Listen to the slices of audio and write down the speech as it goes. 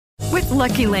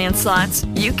Lucky Land Slots,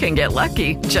 you can get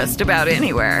lucky just about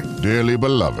anywhere. Dearly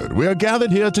beloved, we are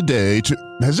gathered here today to...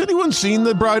 Has anyone seen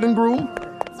the bride and groom?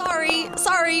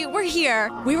 Sorry, we're here.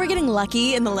 We were getting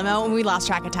lucky in the limo and we lost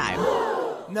track of time.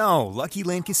 No, Lucky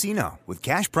Land Casino, with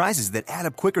cash prizes that add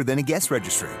up quicker than a guest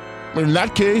registry. In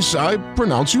that case, I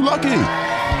pronounce you lucky.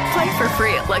 Play for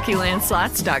free at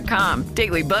LuckyLandSlots.com.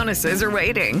 Daily bonuses are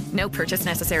waiting. No purchase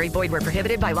necessary. Void where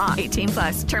prohibited by law.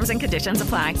 18+. Terms and conditions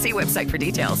apply. See website for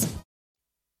details.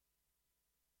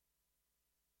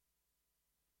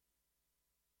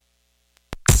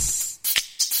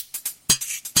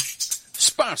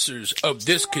 Sponsors of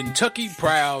this Kentucky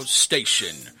Proud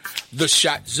station: The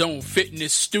Shot Zone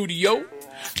Fitness Studio,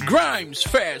 Grimes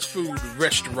Fast Food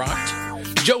Restaurant,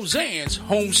 Josanne's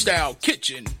Homestyle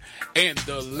Kitchen, and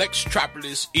the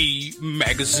Lextropolis E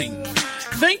Magazine.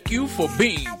 Thank you for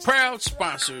being proud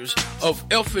sponsors of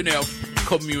F&F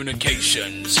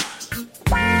Communications.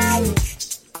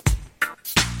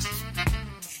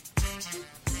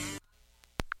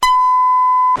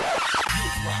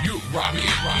 You're rocking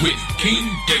with King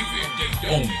David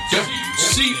on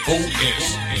WCOSDB,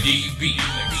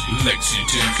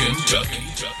 Lexington, Kentucky.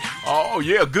 Oh,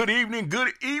 yeah. Good evening.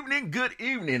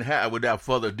 How, without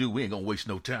further ado, we ain't gonna waste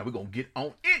no time. We're gonna get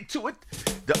on into it.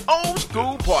 The old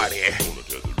school party. We're gonna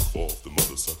tether roof off the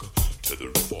mother sucker. Tether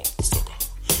roof off the sucker.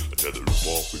 Tether roof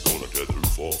off. We're gonna tether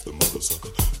roof off the mother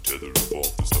sucker. Tether roof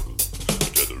off the sucker.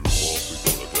 Tether roof off. We're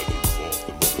gonna tether roof off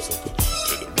the mother sucker.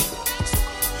 Tether roof off the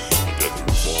sucker. Tether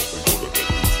roof off. We're gonna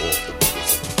tether roof off the mother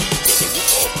sucker. Tether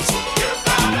roof off the sucker. You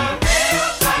got a real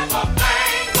type of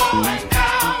thing going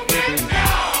down, getting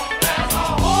down. There's a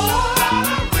whole lot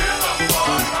of rhythm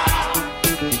going round.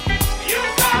 You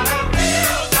got a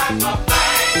real type of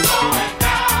thing going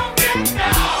down, getting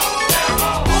down. There's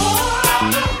a whole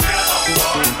lot of rhythm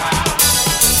going round.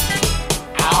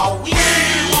 Oh, we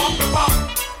want the rock.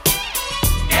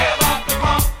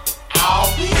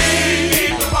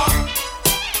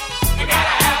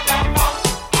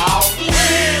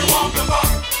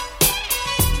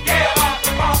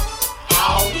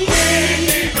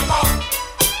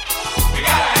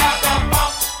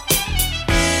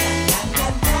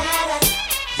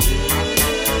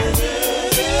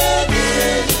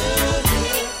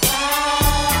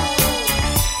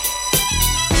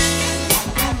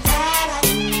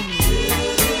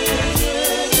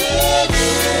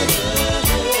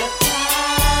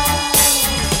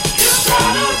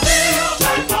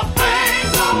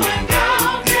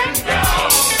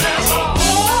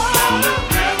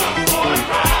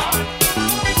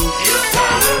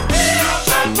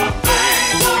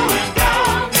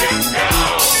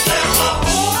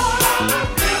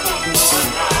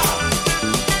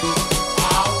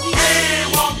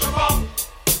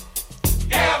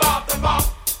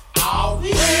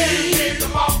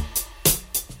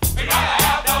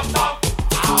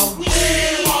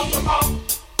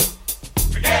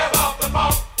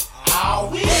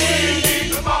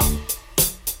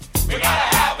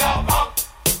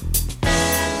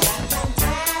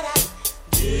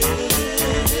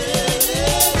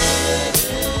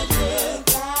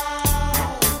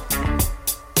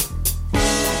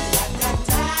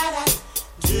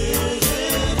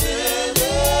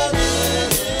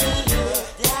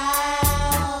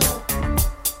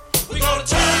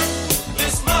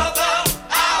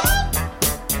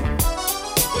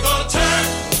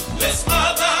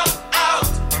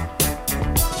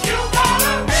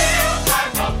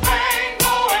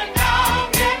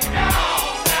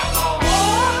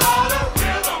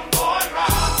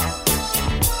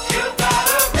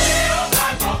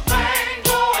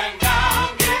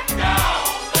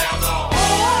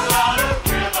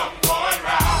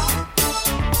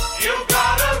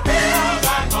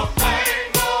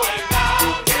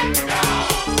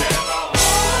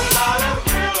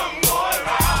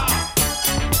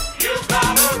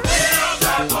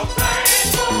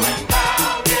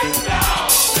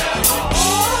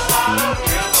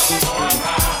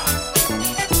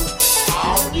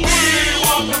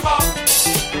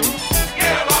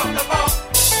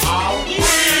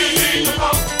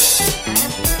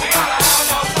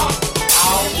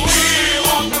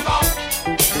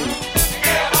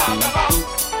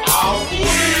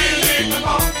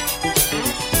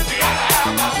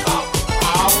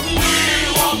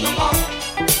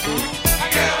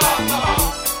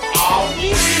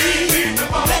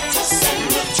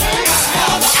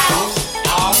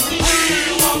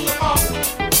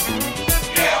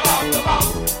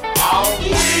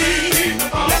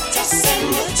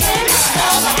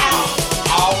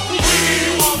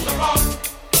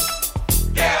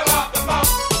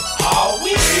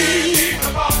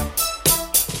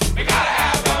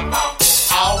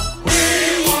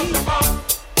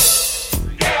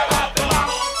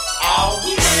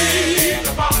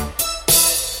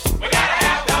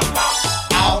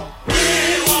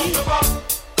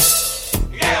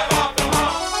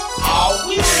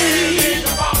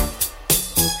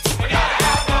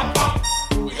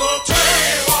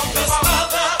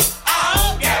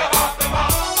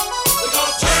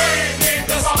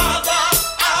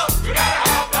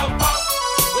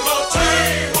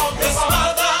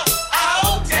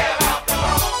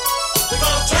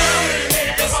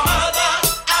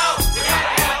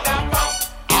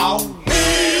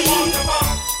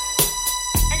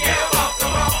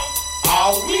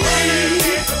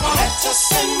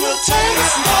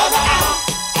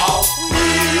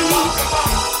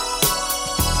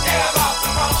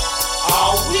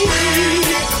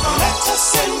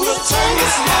 Turn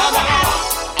this mother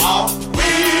out. We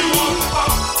want the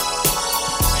funk.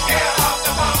 Get off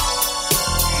the funk.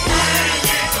 We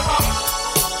need the funk.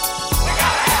 We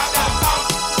gotta have the funk.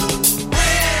 We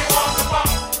want the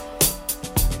funk.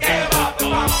 Get off the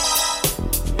funk.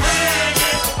 We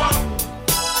need the funk.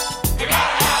 We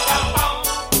gotta have the funk.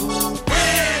 We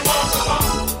want the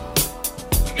funk.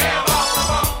 Get off the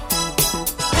funk.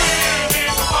 We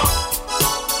need the funk.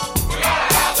 We gotta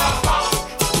have the funk.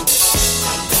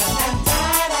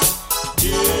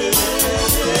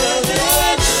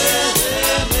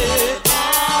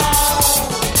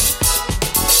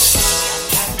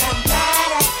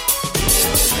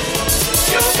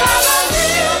 You got a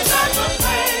real type of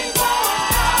thing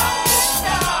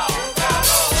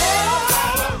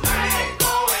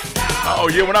going down. Oh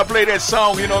yeah, when I play that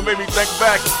song, you know, it made me think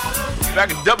back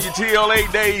in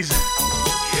WTLA days.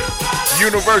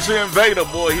 Universal Invader,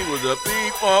 boy, he was a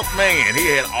P-Funk man. He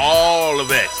had all of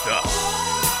that stuff.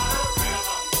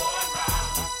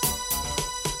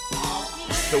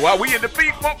 So while we in the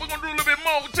P-Funk, we're gonna do a little bit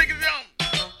more. Take it down.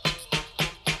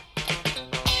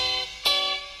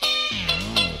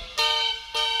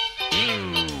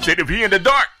 Said if you're in the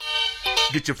dark,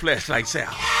 get your flashlights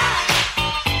out.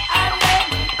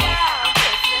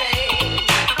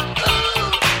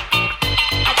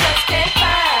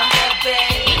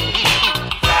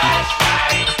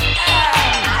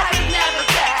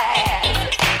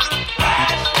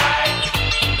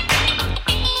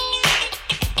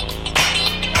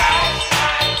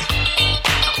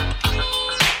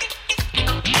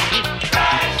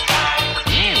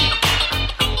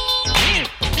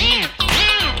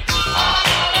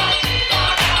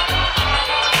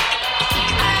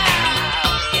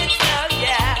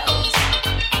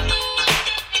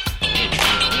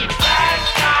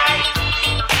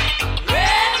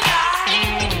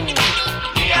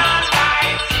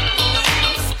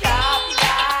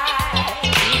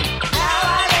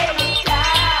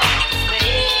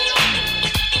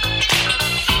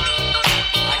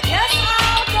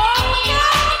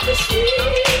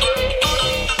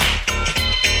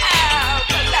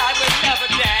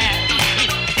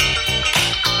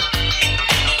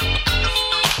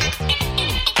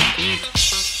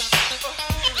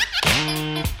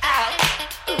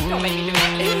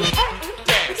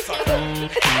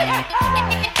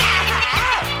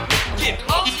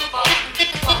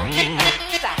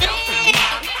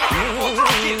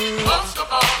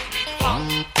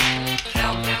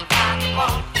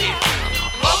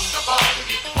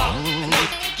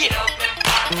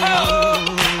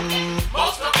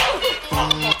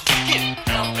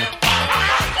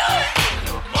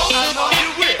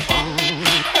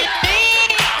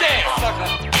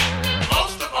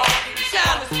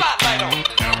 Shine the spotlight on.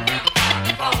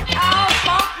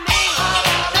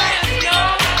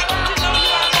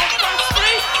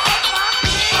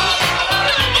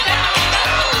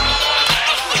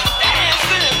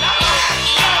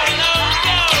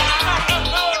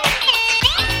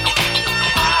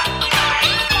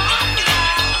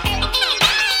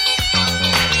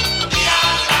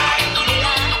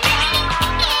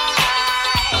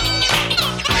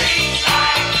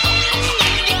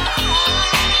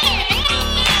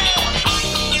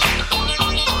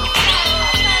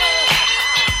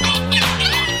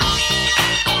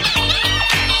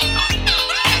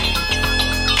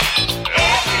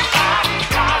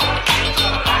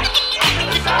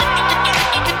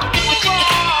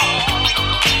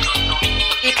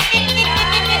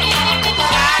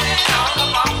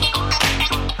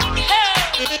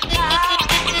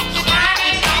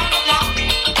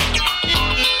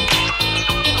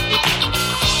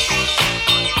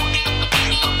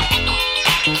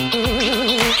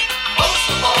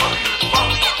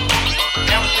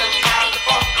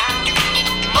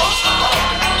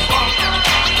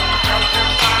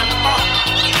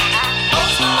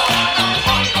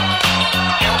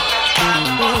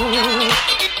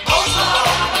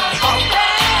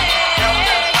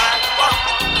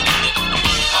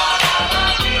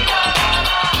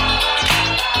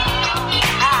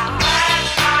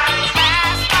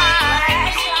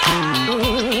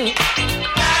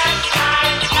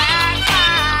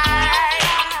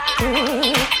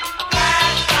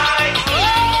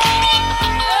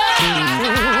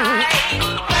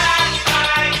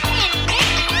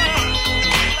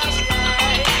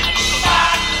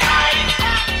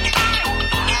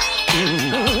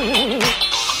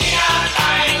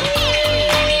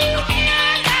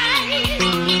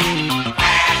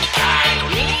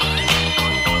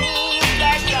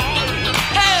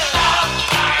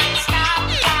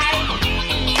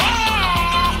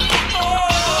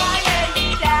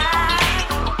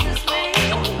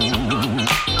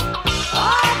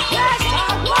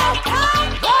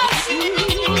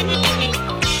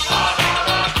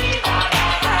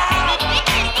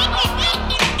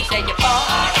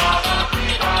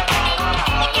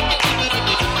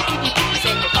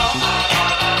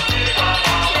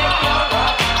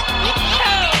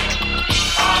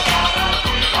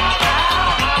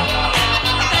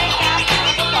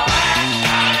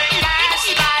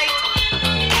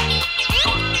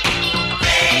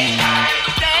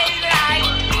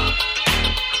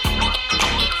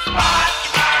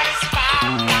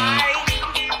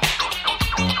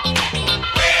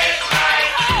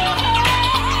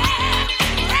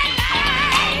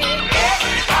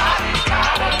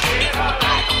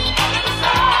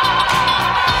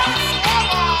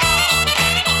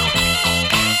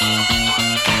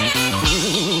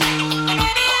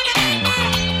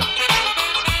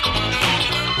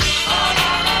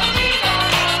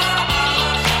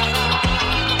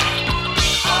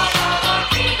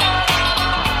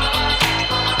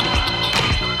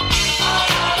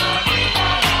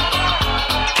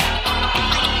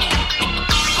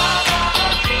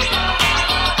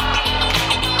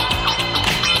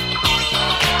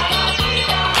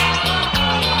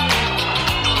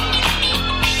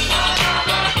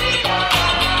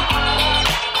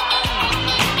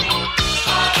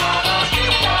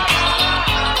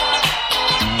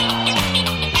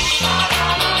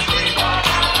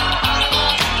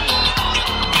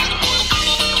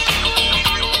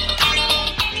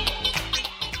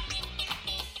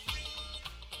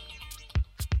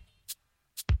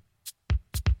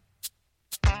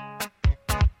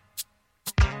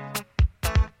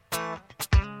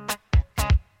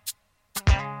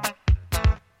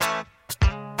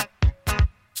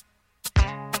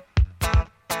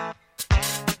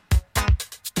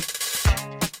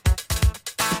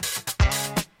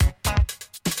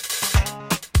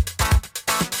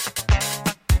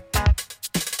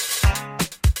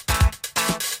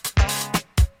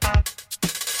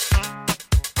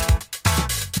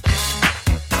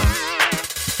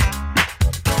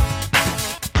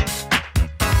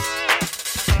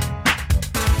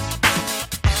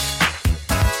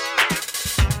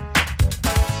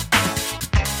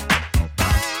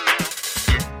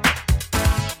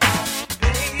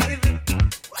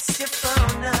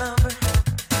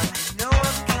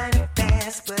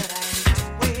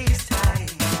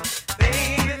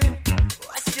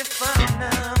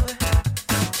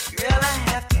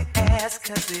 That's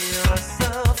 'cause you're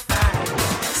so fine.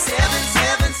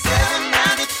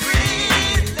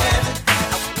 777-9311. I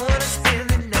wanna spend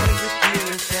the night with you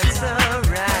if that's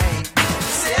alright.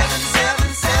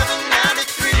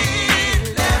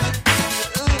 777-9311.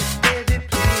 Ooh, baby,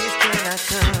 please can I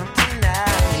come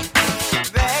tonight?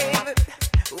 Baby,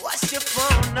 what's your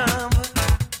phone number?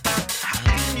 How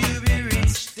can you be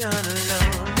reached on a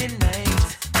lonely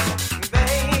night?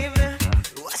 Baby,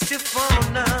 what's your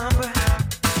phone number?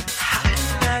 How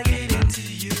can I get into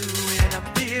you when I'm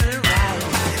feeling right?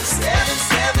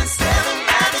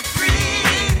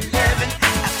 777-9311. I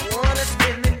wanna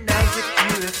spend the night with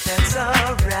you if that's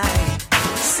alright.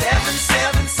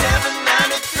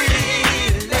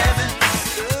 777-9311.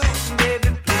 Ooh, baby,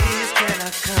 please can I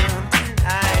come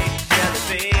tonight? Jelly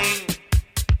bean.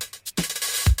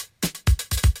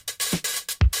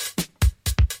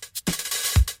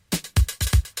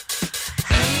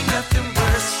 Ain't nothing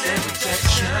worse than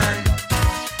rejection.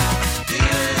 Feel a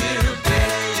little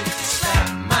better if you slap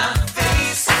my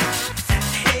face.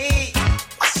 Hey,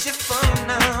 what's your phone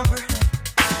number?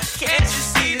 Can't you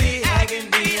see the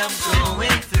agony I'm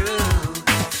going through?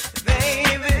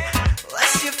 Baby,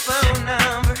 what's your phone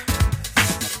number?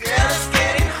 Girl, it's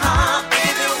getting hot,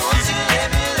 baby, won't you let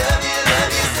me love you,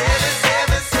 love you?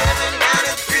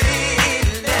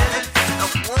 777-9311. I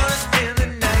wanna spend the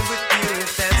night with you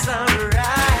if that's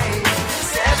alright.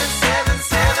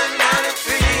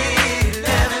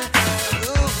 777-9311.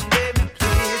 Ooh, baby,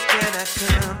 please can I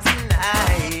come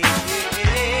tonight?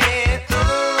 Yeah,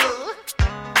 ooh.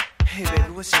 Hey,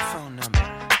 baby, what's your phone number?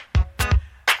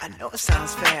 I know it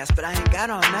sounds fast, but I ain't got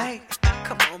all night.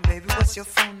 Come on, baby, what's your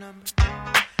phone number?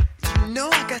 You know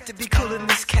I got to be cooler than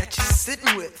this cat you're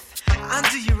sitting with. I'll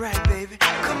do you right, baby.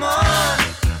 Come on.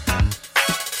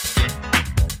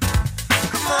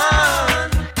 Come on.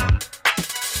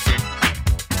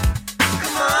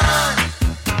 Come on.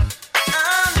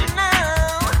 Oh, no.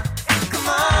 Come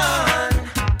on.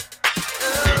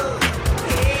 Oh,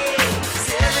 hey.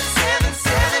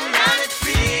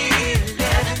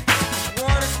 777-9311. I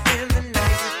wanna spend the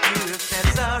night with you if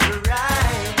that's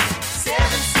alright.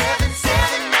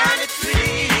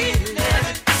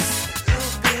 777-9311.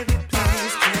 Ooh, baby,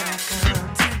 please can I come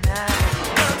tonight?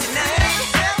 Come tonight.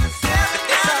 If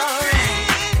that's alright.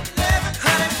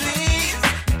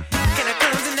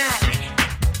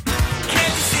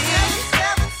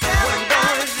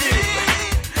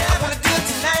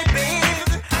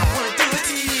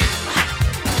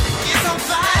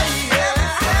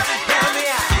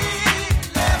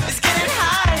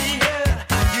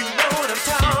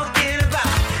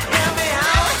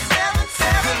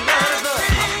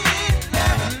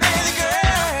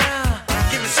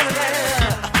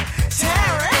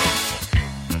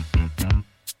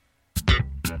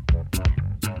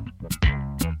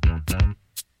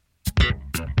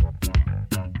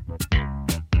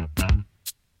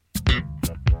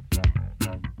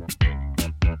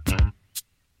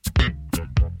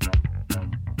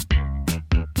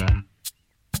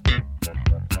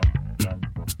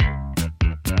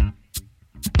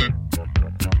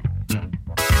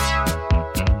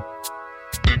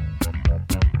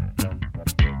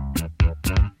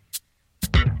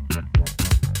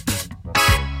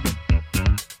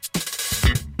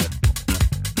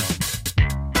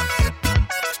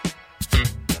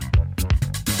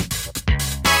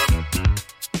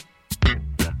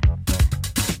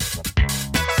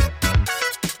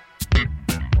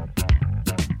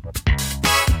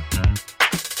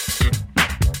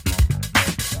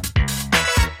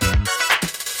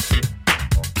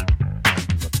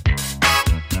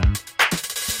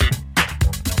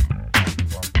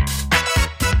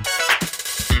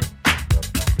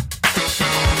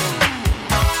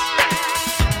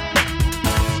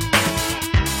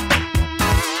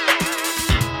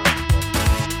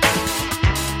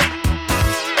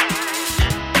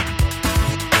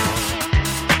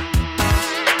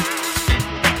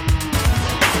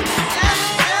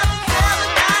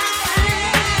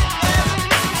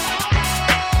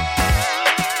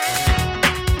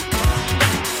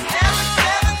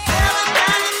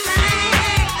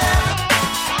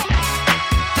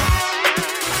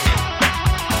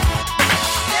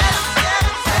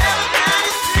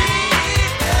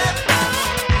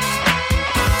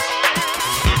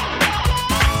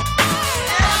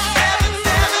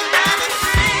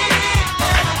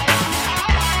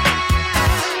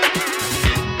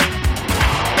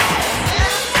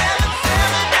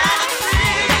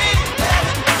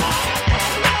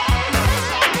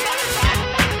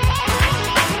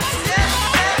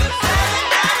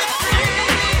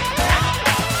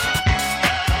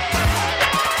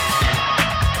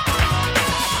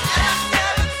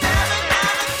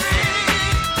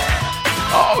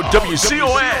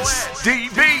 WCOS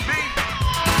DB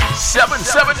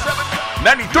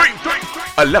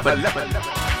 779311.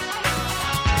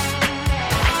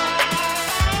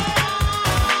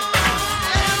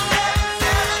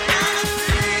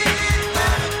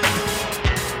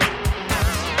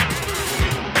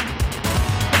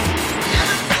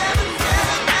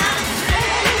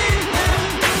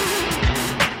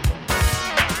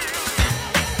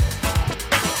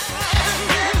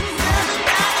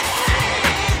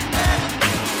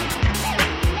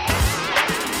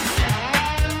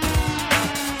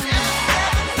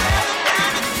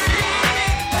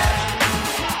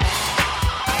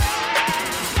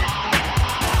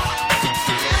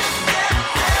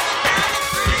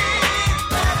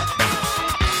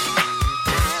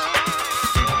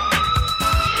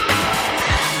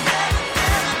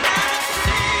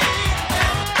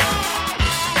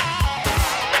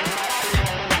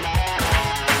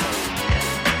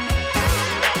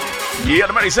 Yeah,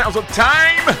 the mighty sounds of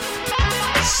time.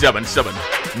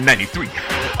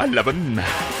 779311.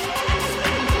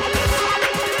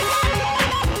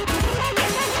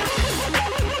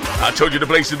 I told you the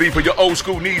place to be for your old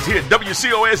school needs here at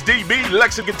WCOSDB,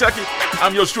 Lexington, Kentucky.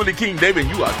 I'm yours truly, King David,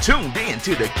 and you are tuned in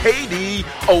to the KD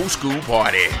Old School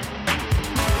Party.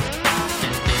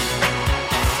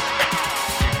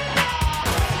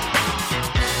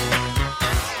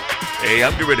 Hey,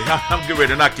 I'm getting ready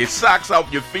to knock your socks off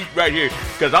your feet right here,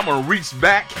 because I'm going to reach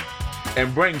back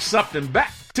and bring something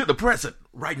back to the present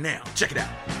right now. Check it out.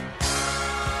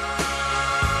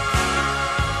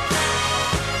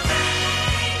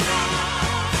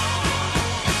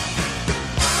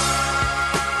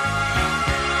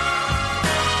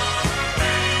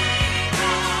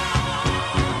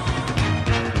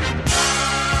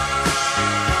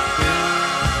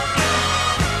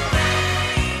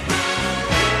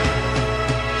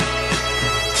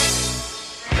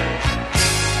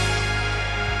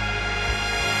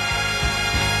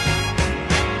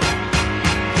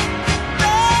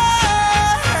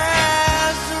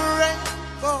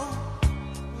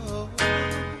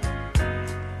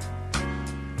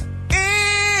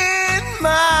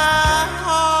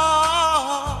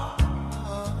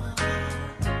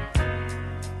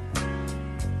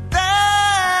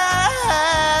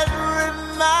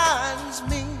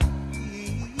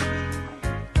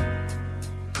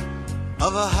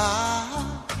 Of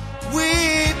how we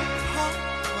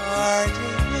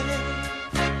parted,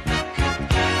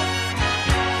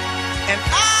 and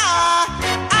I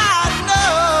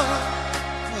know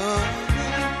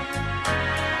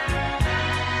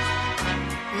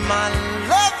my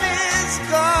love is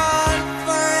gone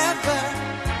forever,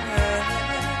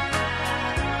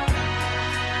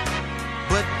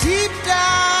 but deep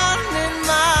down in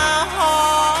my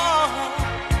heart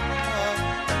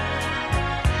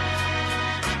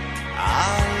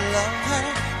I'll love her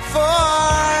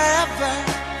forever.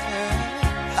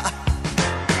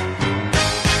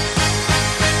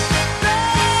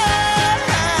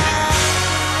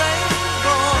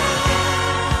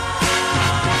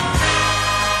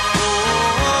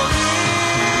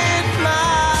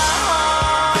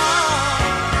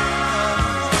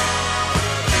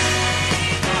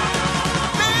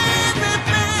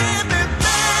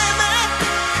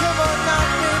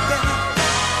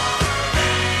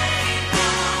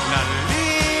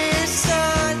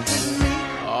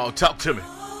 Talk to me.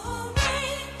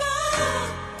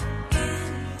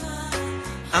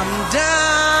 I'm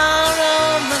down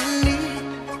on my knees.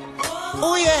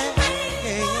 Oh yeah,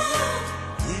 yeah.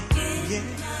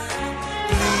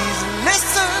 Please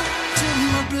listen to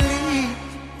my plea.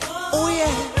 Oh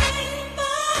yeah.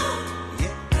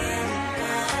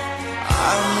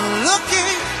 I'm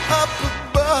looking up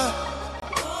above.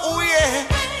 Oh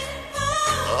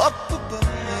yeah, up above.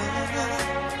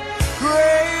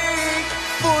 Pray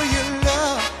for your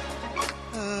love.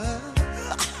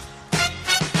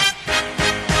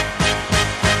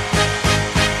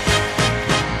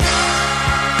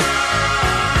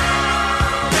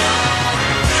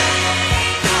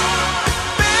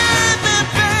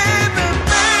 Baby,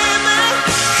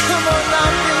 come on now,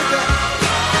 baby.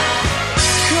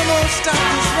 Come on, stop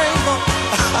this rainbow.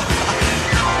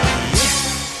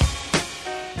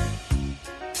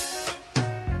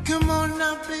 Come on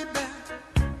now, baby,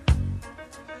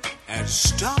 and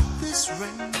stop this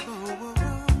rainbow.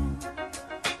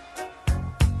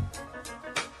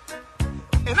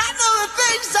 And I know the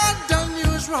things I've done you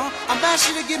is wrong. I'm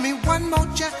asking you to give me one more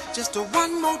chance, just a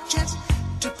one more chance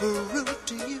to prove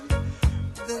to you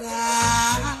that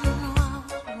I'm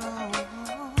wrong.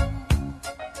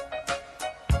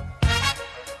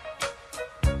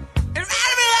 And I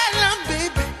really love,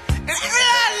 baby. And I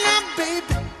really love,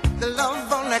 baby.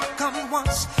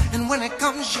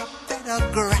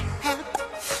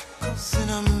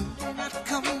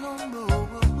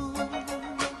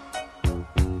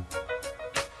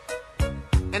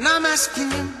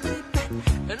 you, baby,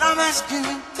 and I'm asking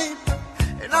you, baby,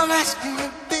 and I'm asking you,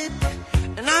 baby,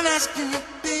 and I'm asking you,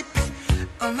 baby,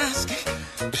 I'm asking,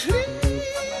 please.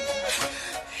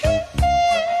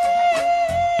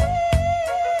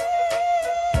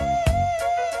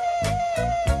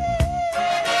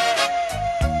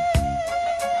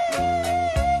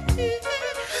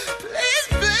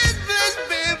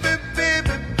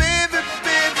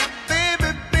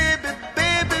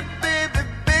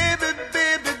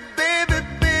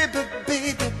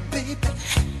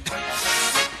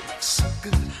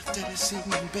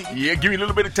 Yeah, give me a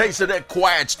little bit of taste of that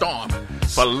Quiet Storm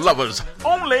for lovers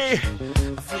only. I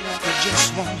feel like I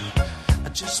just wanna reach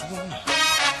out.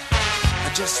 I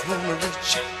just wanna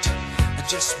reach out.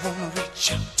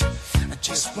 I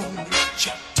just wanna reach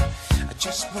out. I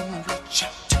just wanna reach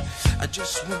out. I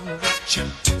just wanna reach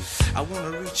out. I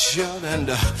wanna reach out and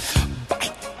bite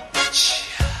you.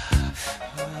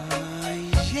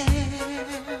 Yeah.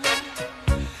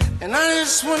 And I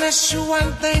just wanna ask you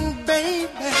one thing, baby.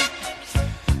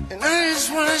 And I just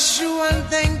wanna ask you one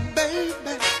thing,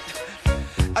 baby.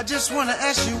 I just wanna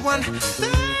ask you one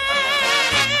thing.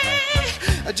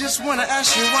 I just wanna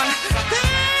ask you one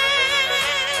thing.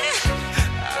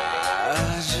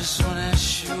 I just wanna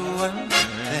ask you one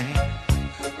thing.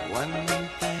 One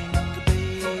thing,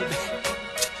 baby.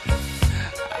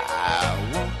 I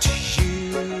want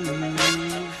you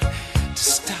to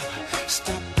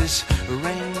stop this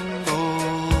rainbow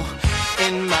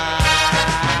in my.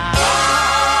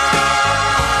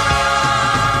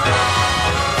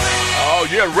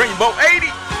 Yeah, Rainbow 80.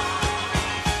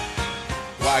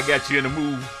 Well, I got you in the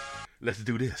mood. Let's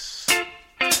do this.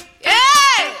 Yeah!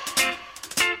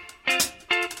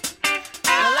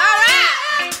 Well, all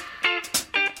right.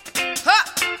 Huh.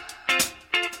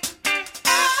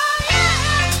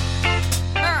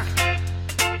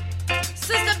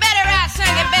 Sister Betty Wright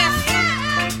sang it best.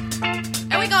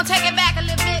 And we're going to take it back a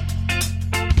little bit.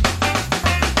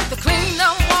 The clean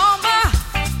up woman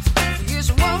is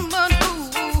a woman who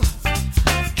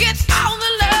gets all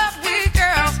the love we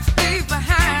girls leave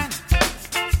behind.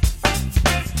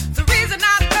 The reason I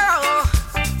know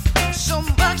so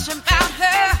much about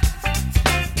her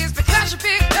is because she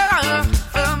picked up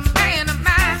a man of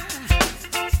mine.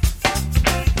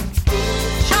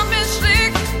 Jumping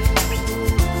slick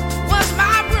was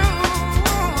my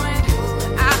ruin.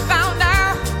 I found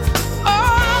out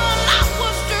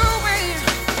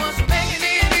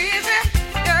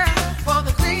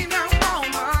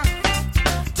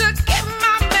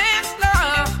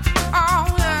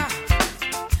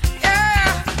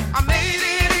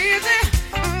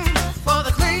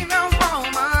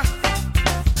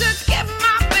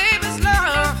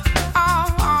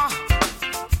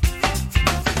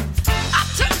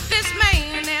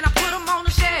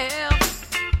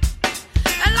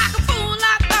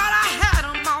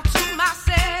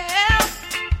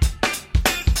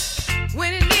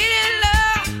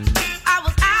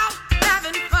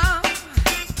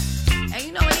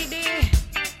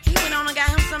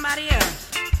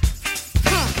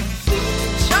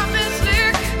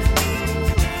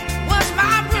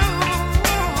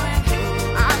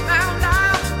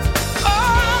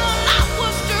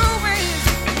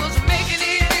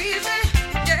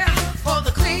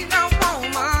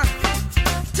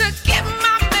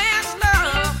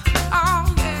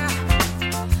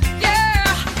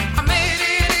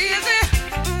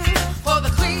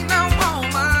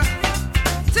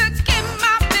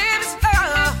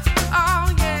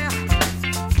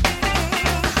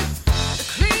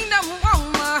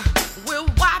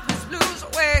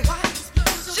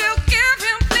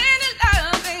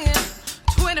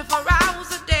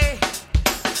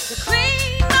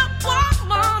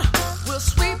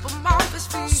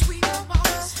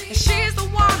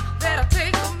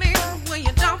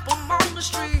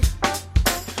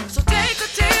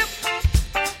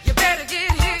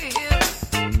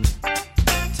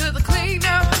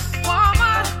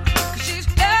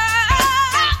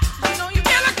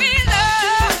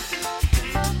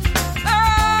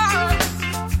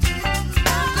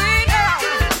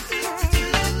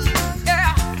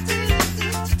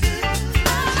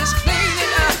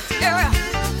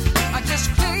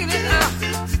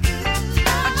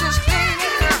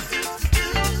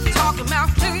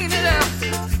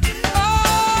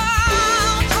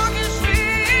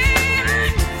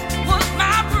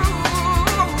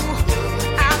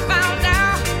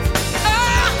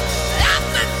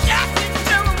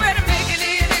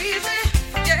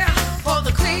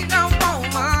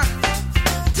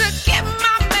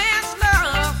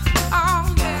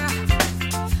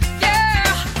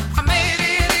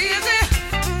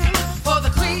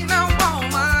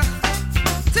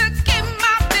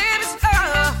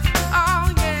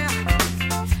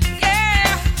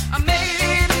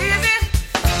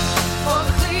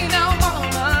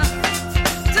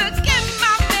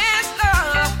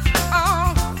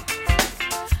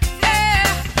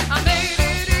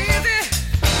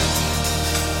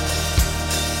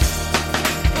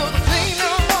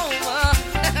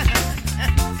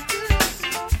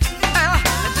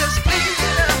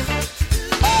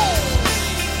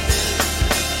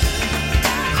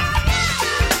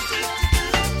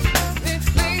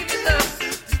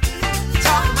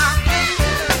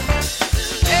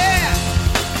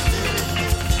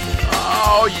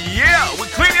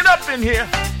in here.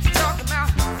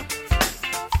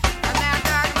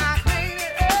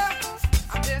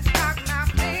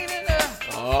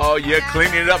 Oh, yeah,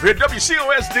 cleaning it up here.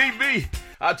 WCOSDB.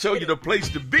 I told you the place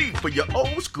to be for your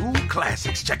old school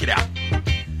classics. Check it out.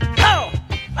 Oh,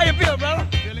 how you feel, brother?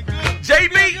 Feeling good.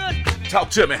 JB, good. Talk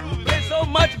to me. There's so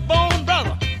much bone,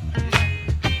 brother.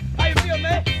 How you feel,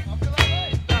 man? I feel all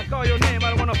right. I call your name. I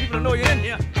don't want no people to know you're in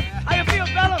here. How you feel,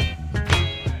 fella?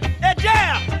 Hey,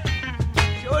 Jam.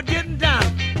 Sure getting down.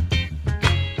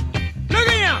 Look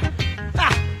at him. Ha.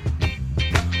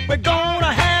 We're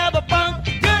gonna have a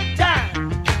funky good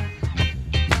time.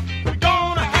 We're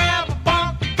gonna have a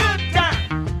funky good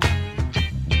time.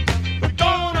 We're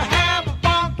gonna have a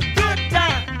funky good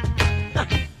time.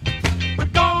 We're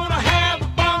gonna have a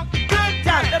funky good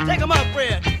time. Let's take 'em up,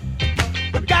 Fred.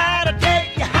 We gotta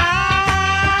take you high.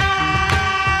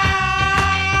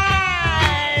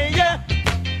 Yeah.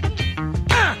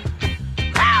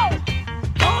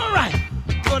 All right.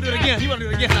 You wanna do it again? You wanna do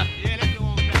it again, huh? Yeah, let's go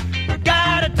on back. We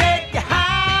gotta take you high.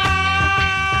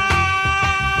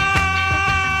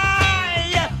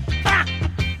 Yeah.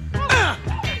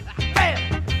 Hey,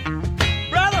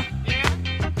 brother.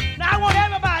 Yeah. Now I want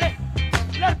everybody.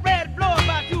 Let Fred blow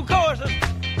about 2 choruses.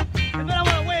 And then I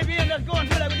want to wave you in. Let's go and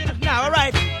do like we did this now. All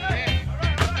right.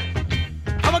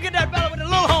 I'm gonna get that fella with the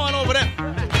little horn over there.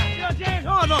 You gonna change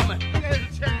horns on me?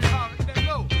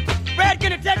 Fred,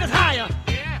 can you take us higher?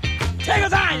 Yeah. Take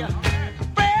us higher.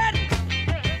 Fred!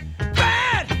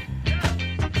 Fred!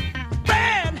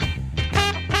 Fred!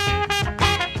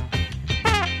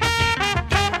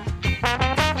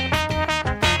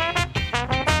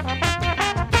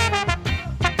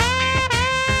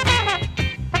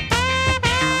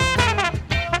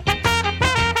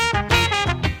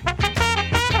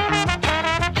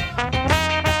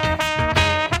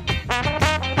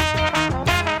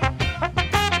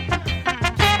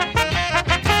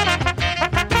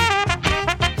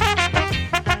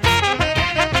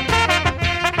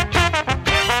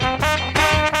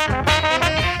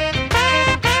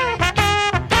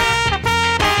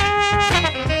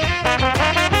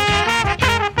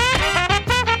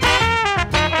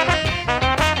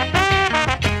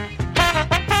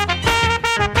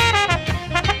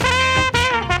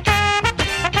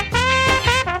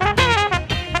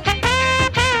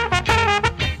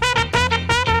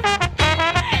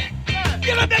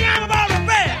 Give a big arm about the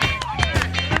Fred!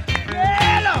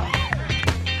 Yeah, Lord.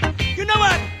 You know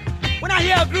what? When I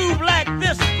hear a groove like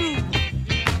this groove,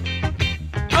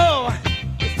 oh,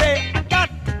 you say, I got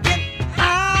to get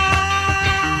high.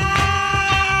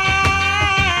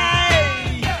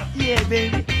 Yeah,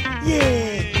 baby.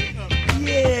 Yeah.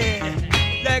 Yeah.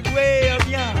 Like way up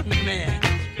young, man.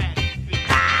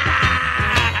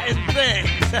 Ah, and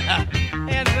things.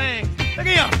 And things. Look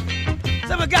at him.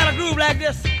 Someone got a groove like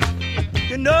this.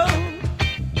 You know,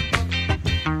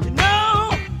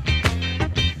 no,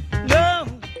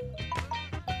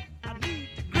 I need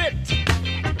the grit,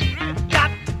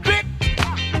 got the grit,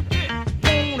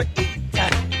 wanna eat,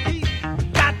 got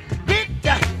the grit,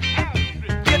 get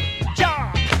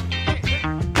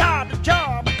the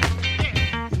job,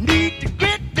 need the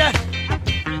grit, got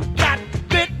the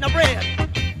grit, now Fred,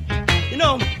 you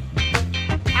know,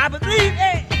 I believe,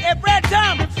 hey, Fred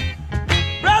Thomas,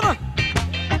 brother,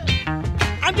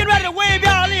 I'm getting ready to wave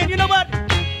y'all in. You know what?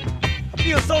 I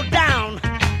feel so down.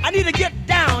 I need to get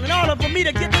down. In order for me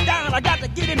to get down, I got to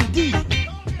get in D.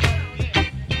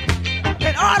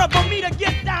 In order for me to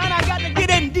get down, I got to get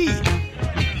in D.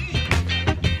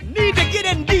 Need to get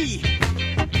in D.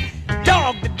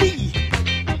 Dog the D.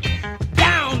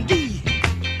 Down D.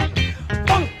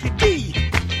 Funky D.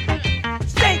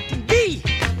 Stinking D.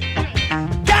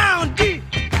 Down D.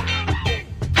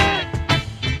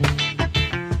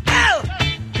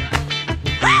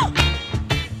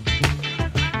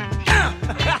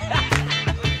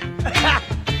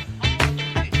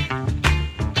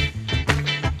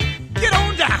 Get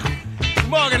on down.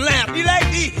 Morgan Lamb, he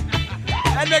like these.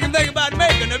 That make him think about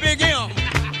making a big M.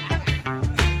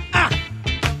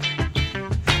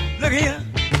 Look here.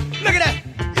 Look at that.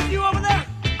 You see you over there?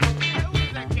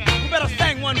 We better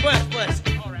sing one verse first.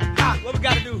 What we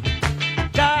gotta do?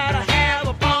 Gotta have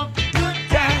a funky good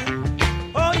time.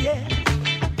 Oh yeah.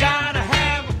 Gotta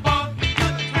have a funky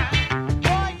good time.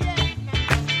 Oh yeah.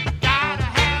 Gotta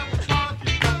have a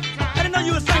funky good time. I didn't know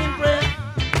you were singing, Fred.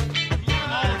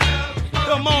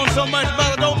 Don't moan so much,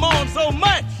 brother. Don't moan so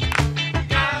much.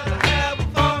 Gotta have a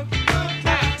funky good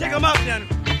time. Take 'em up, then.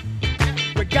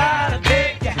 We gotta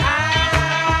take you high.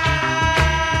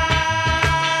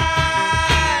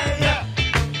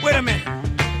 Wait a minute.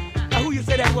 Now, who you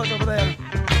say that was over there?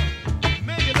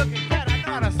 Maybe looking cat. I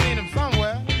thought I seen him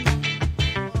somewhere.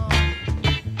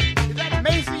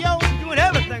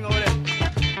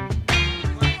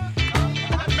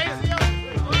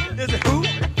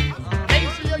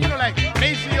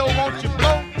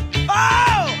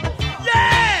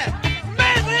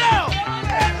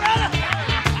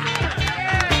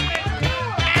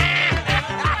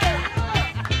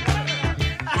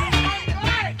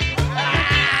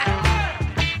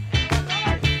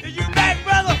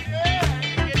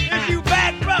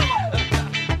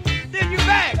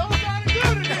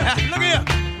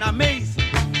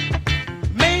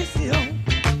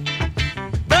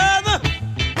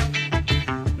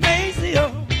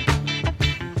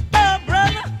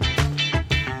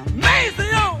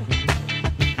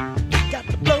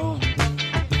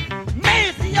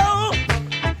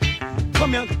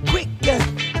 come here quick.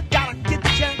 Gotta get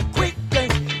you quick.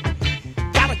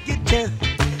 Gotta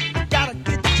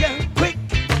get you quick.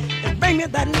 And bring me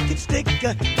that liquid stick.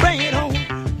 Bring it home.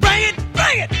 Bring it,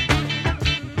 bring it.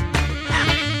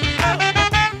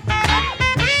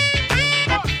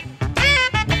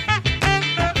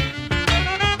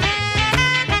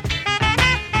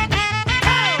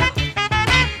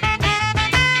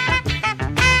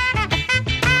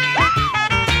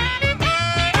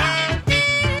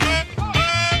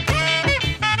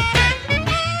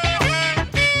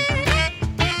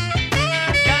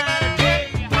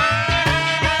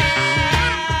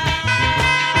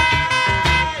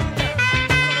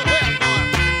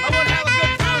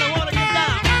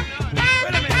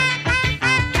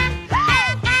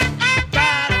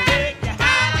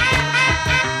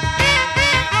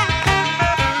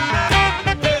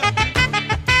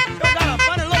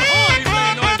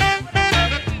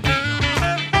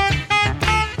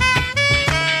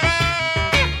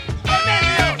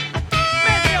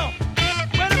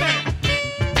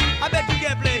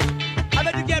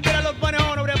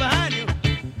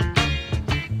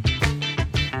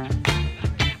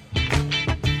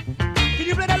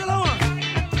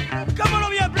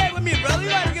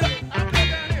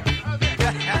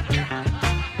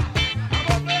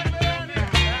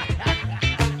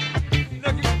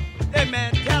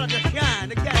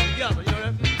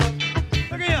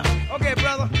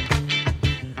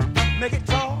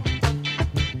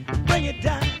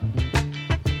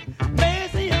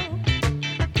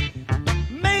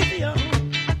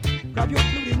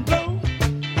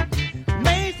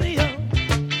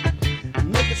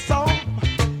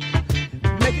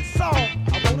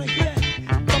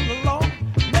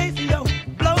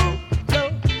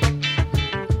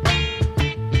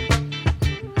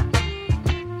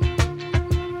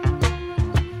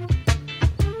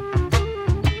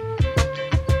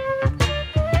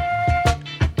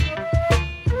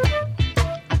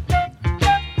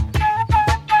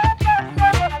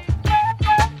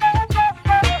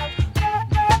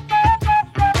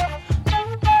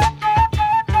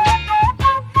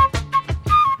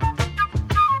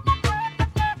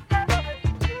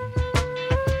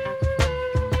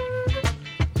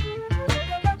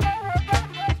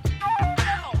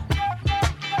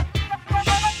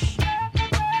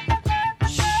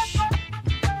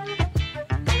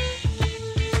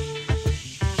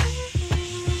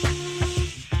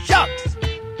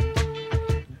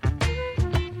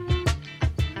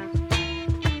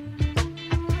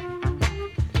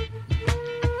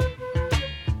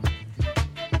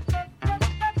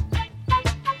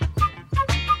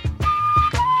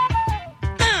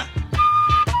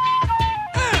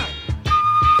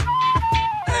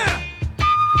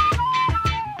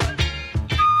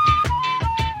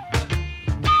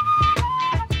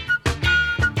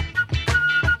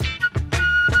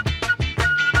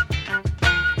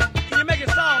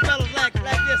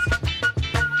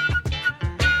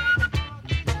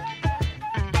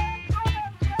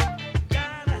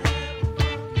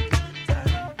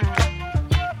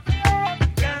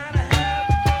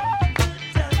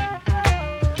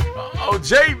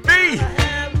 JB,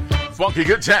 funky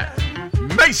good time.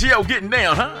 Maceo getting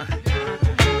down, huh?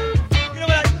 You know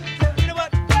what?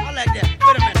 I like that.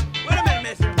 Wait a minute,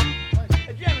 Maceo.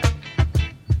 Hey,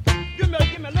 Jimmy, give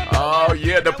me a little. Oh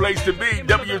yeah, the place to be.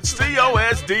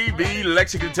 WCOSDB,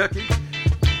 Lexington, Kentucky.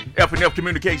 F&F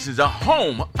Communications, a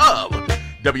home of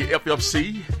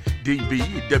WFFC, DB,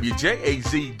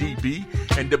 WJAZDB,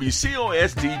 and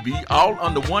WCOSDB, all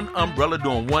under one umbrella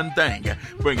doing one thing,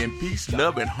 bringing peace,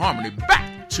 love, and harmony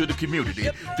back to the community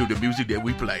through the music that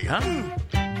we play, huh?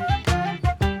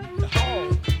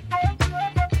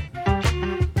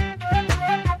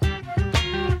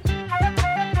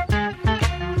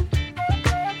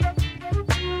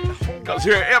 Because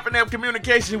here at F&F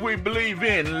Communications, we believe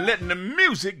in letting the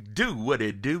music do what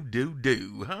it do,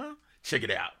 huh? Check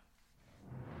it out.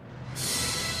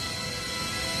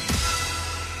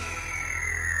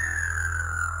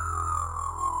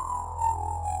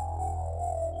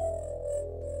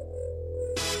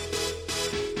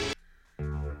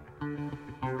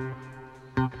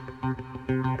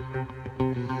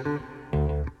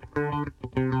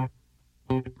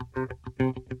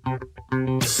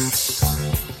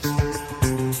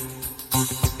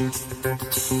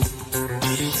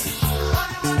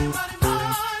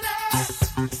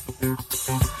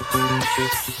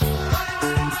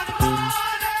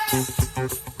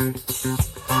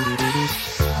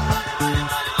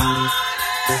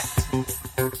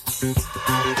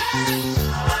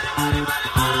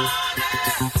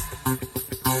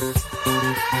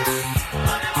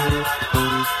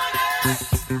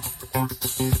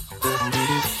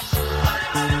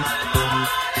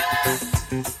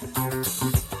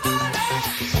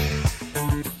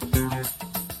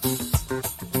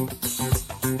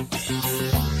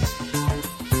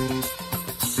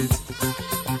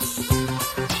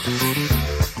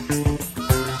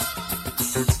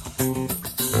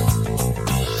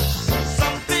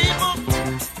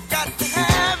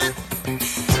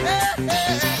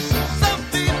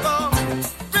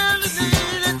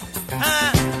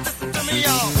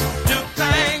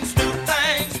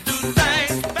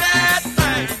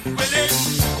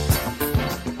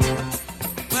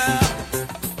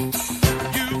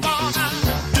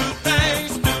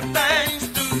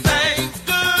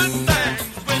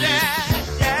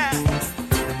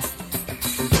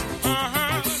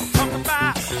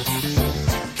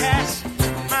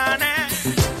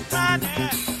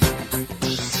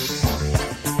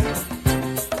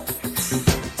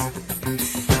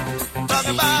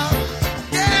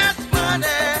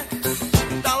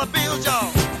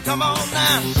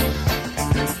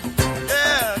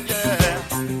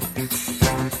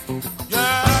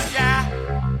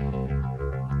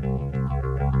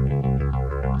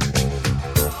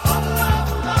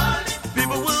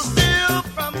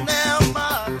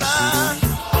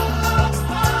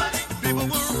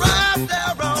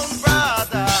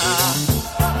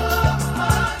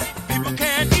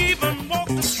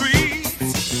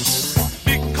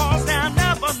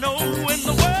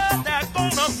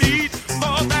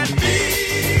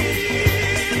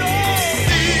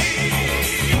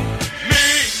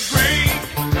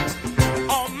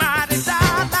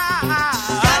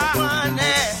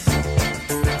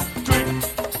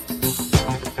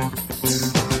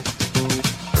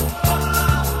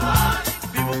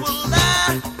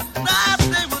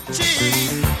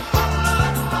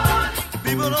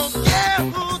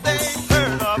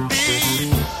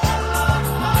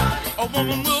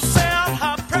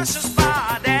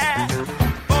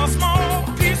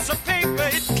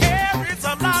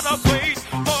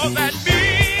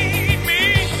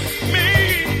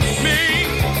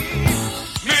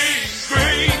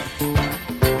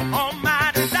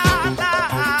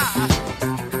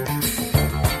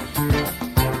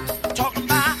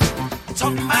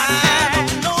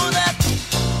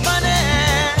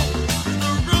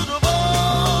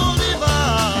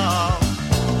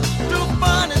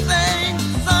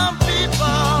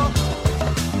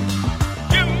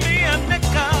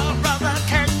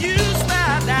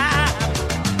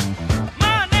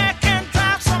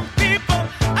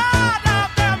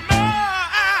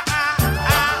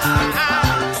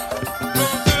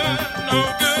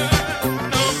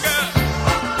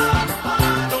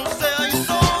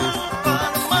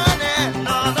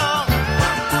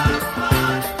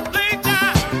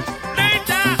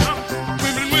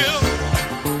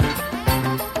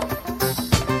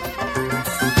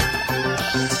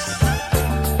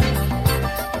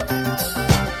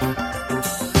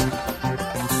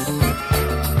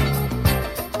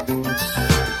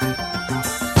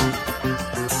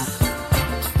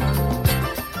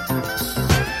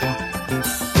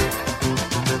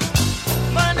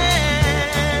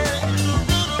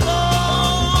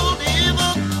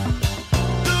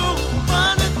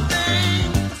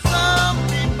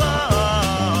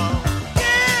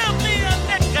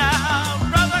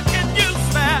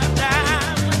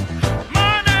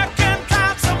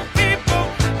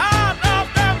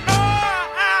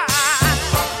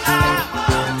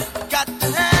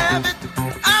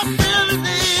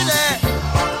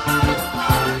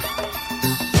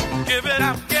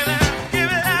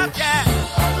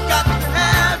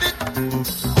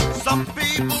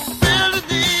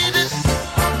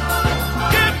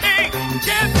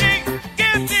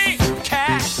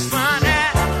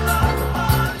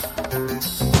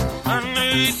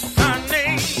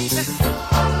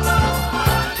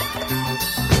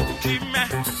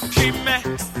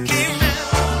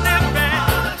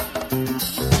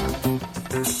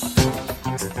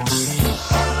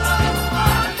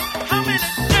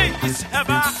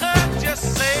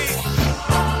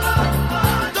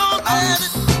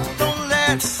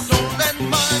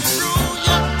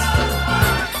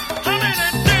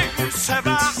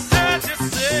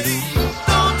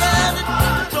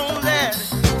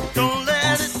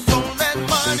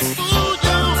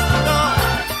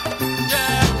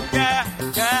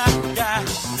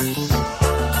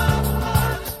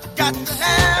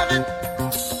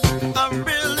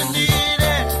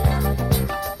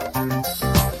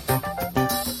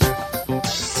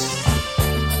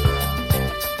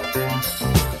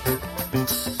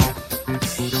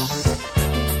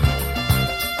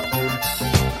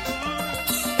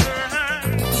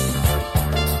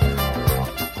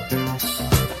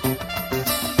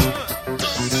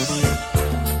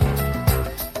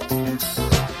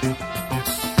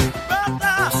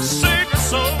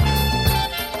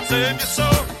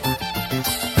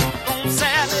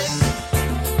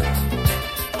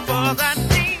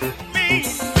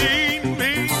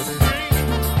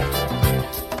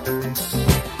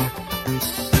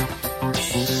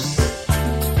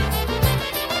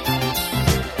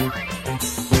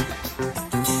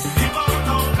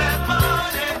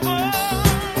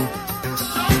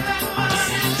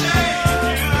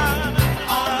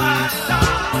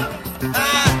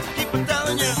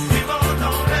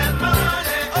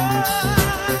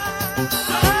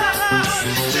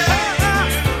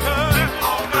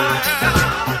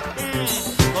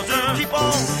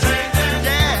 on changing,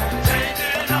 yeah.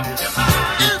 Changing up your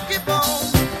mind. It'll keep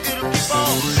on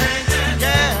changing,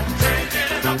 yeah.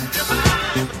 Changing up your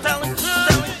mind.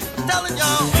 Telling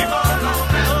y'all. Keep on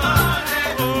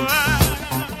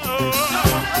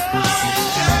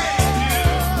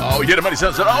Oh, yeah, the money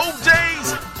sounds of the old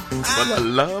days. For the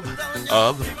love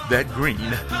of that green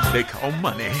they call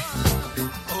money.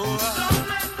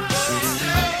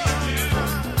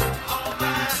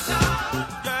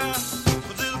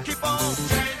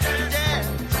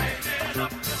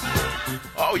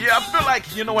 Oh, yeah, I feel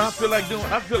like, you know what I feel like doing?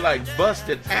 I feel like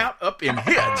busting out up in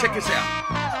here. Check this out.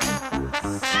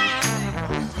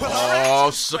 Oh,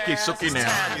 sookie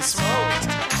now.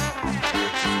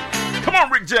 Come on,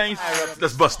 Rick James.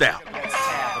 Let's bust out.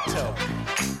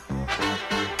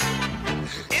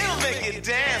 It'll make you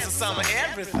dance to some of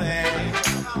everything.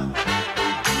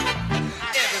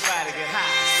 Everybody get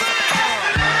high.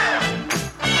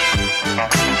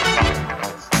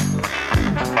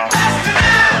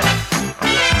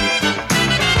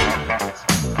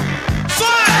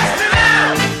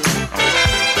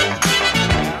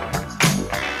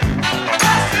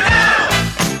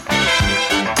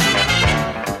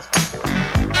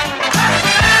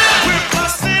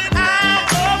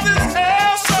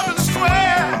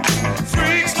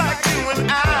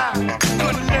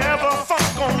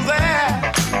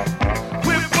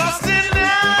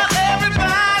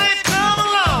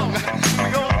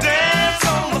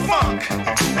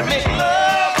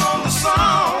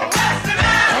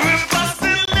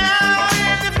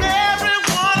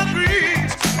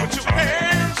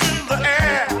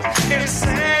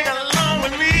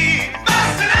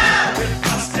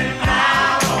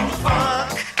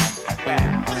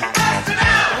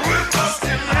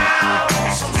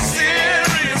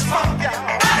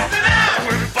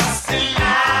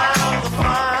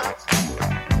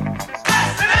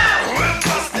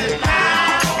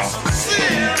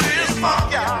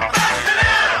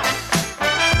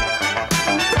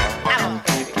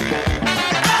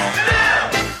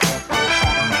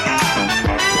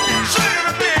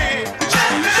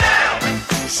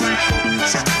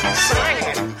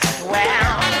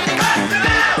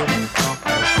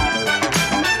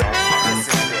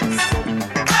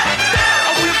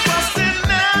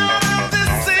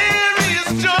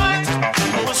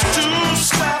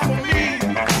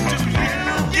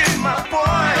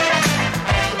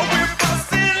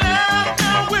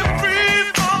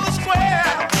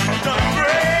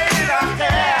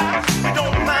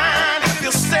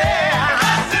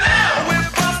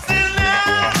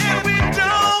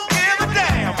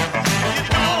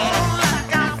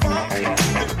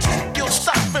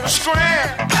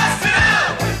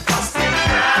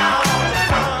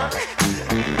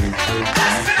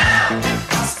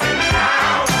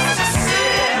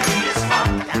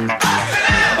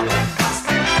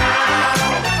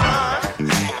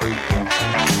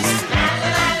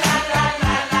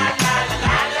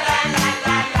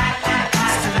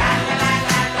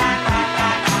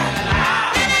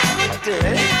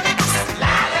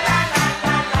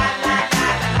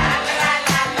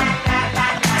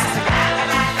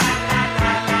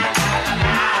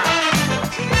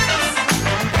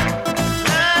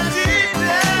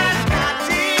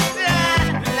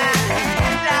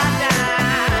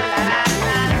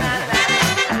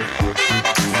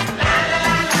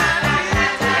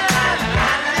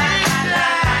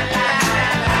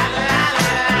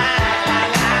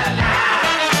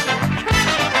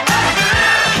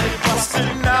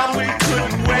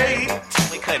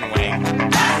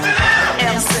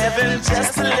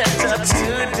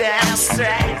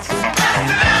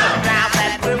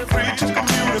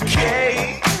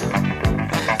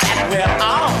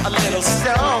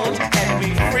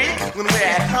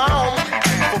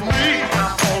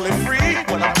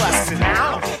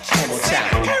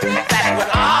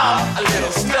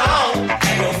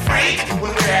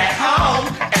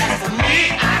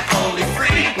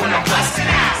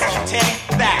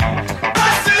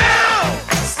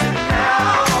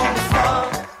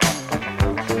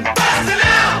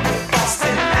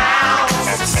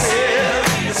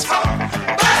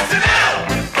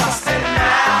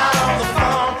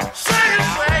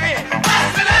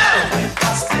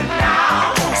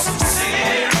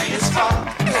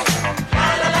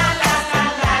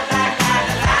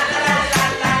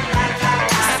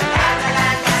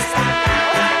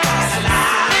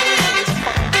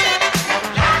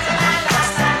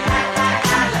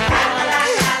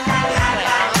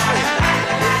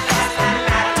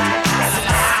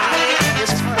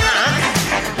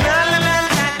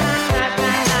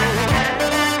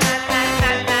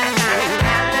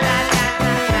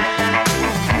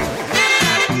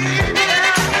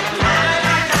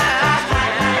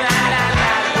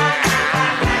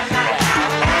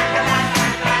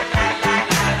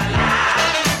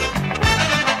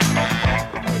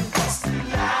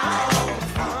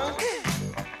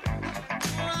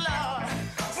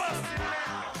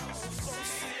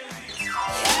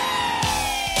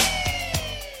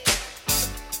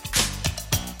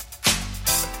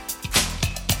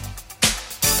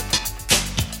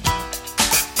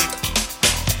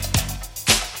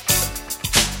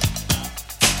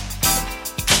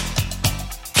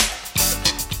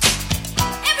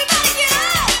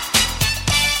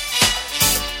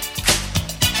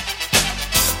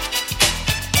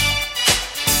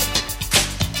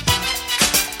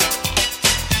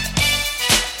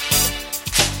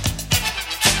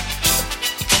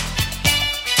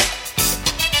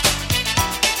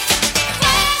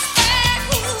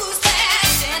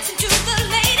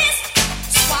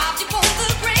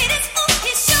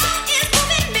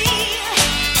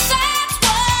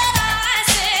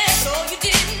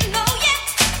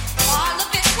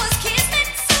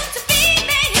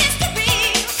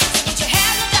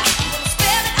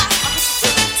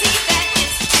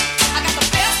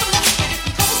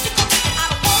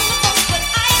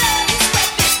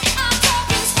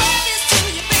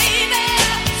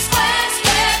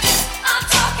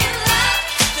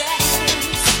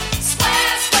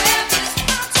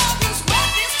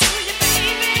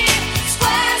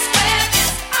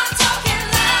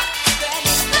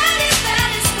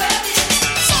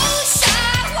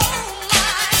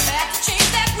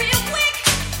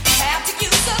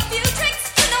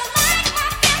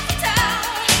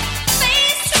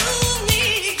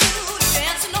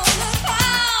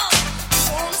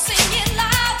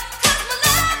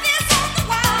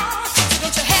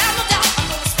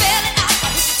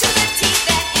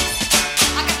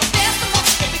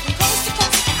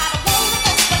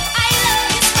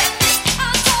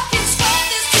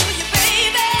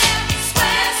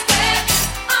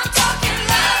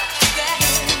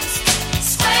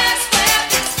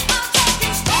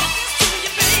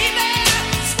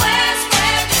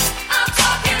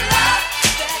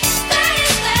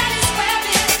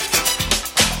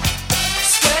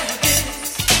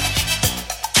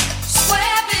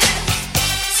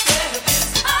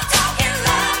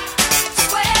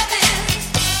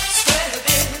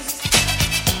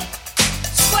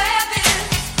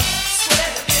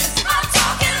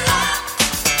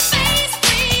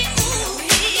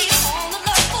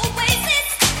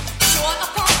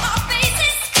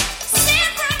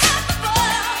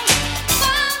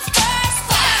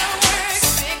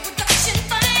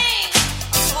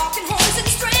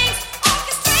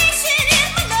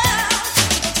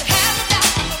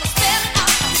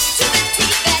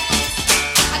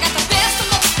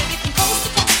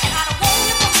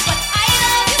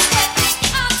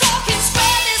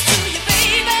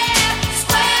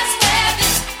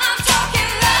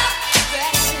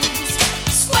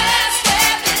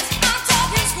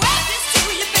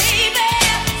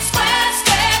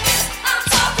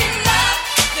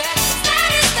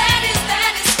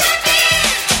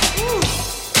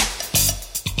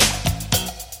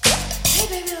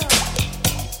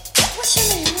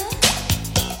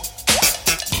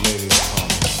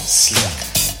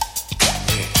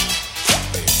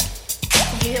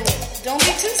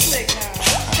 too slick now.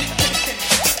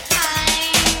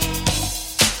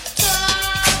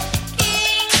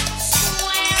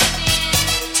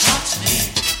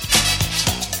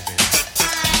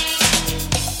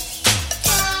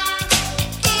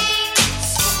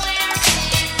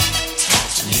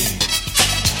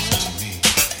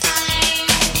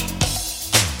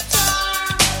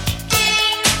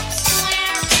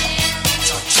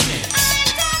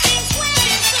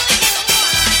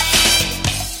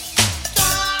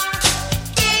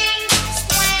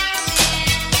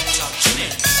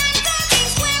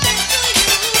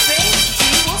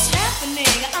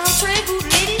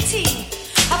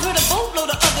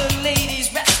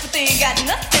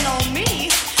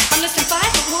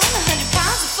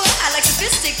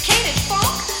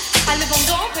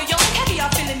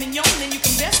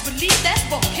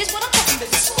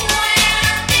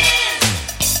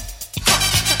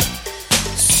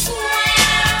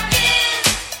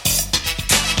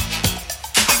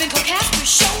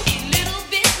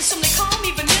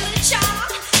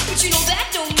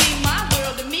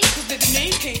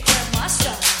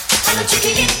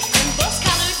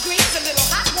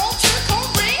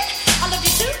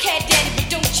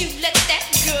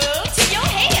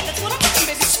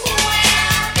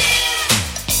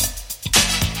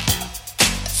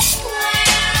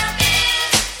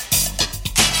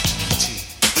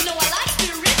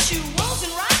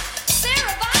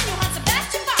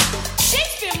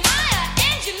 Shakespeare, Maya,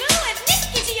 Angelina.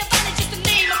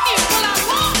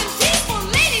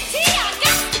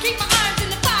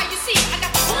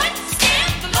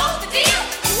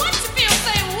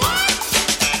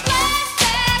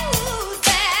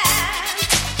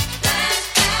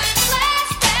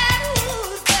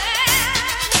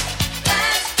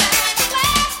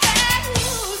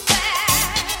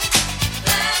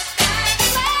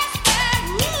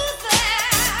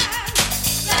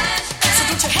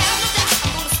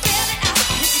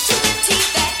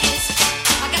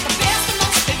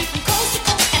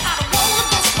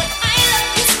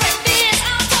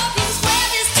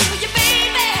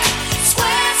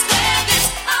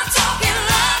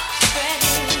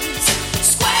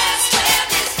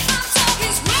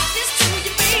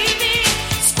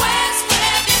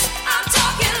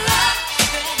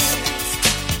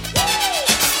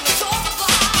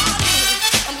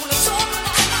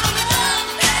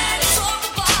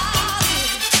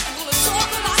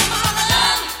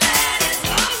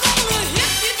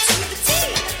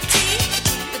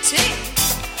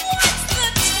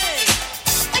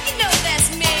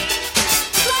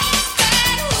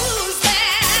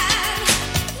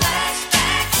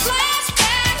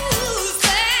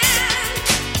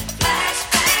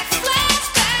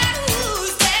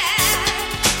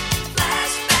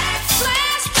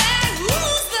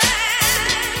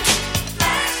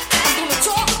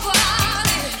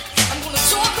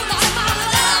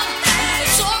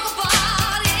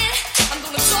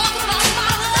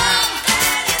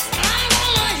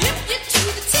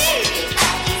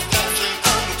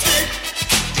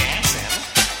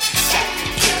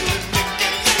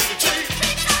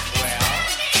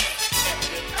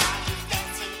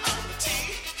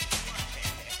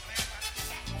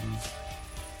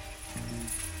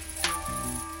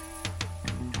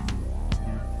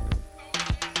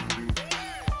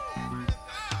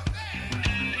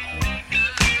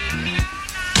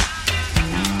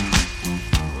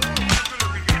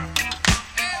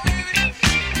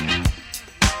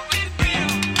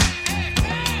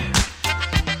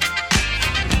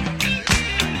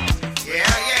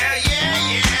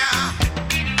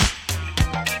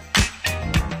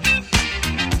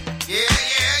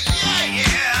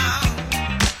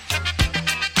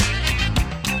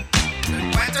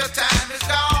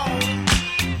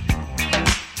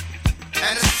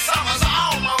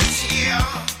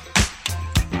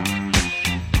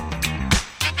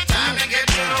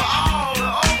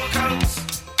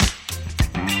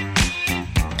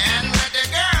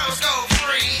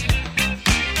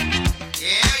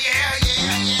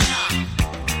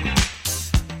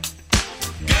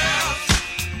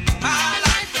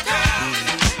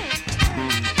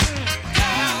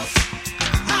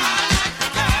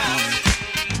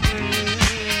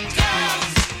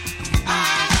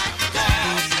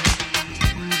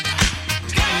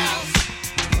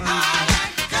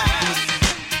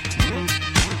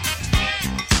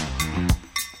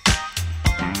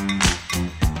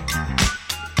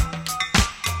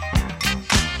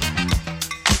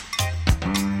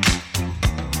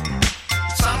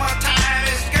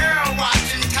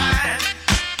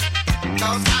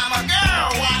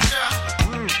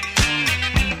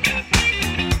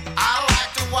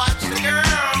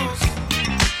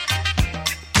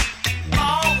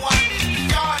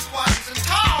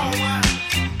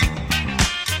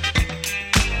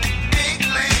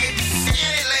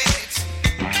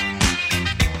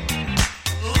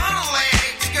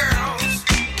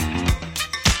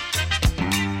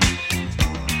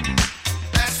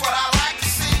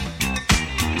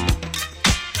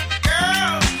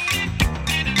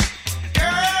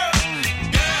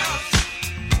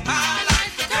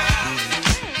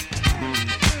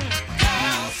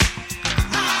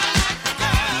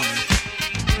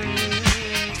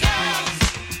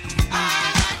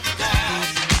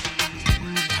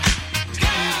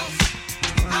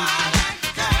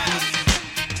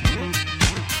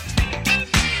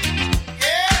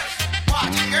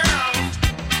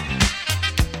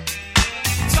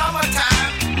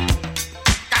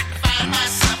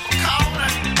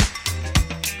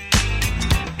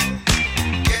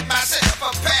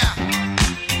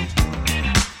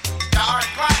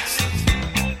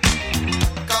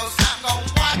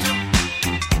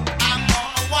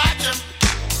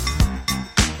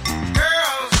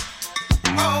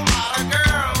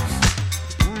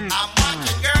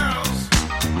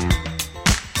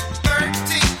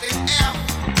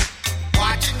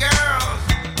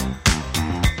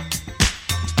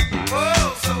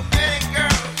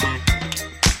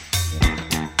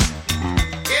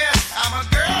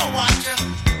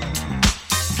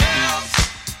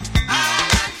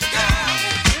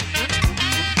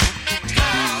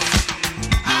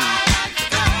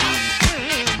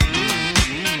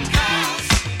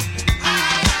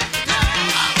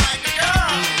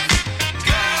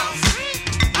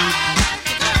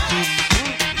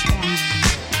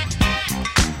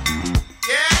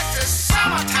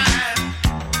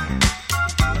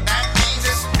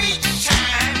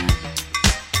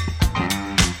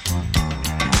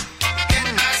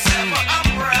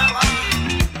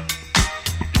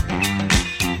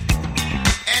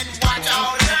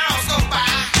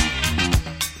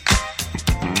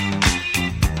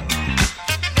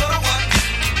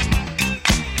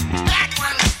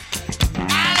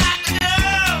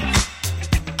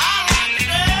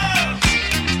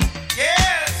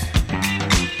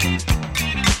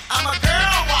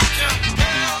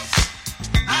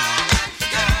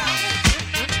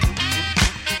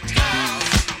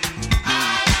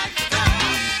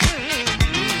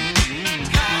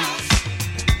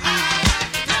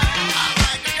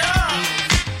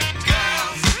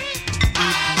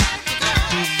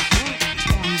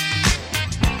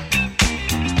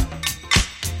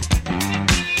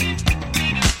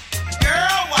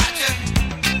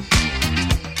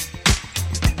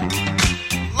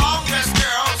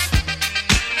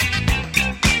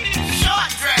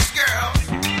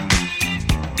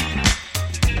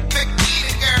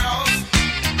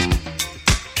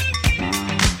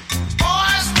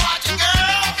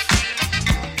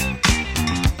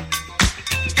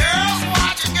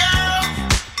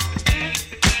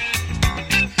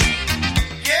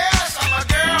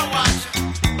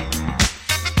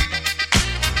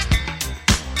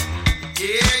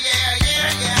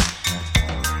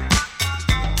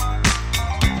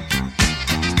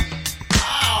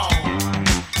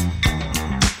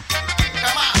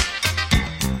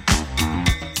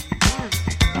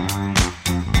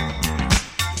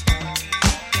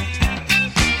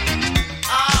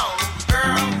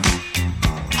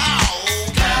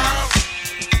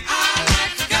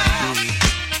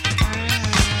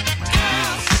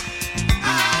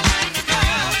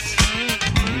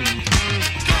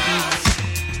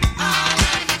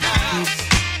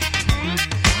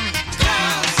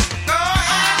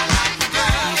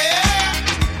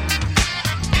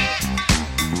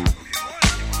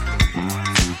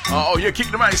 yeah,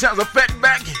 keeping the mighty sounds of Fat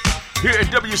back here at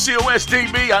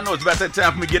WCOSDB. I know it's about that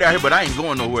time for me to get out here, but I ain't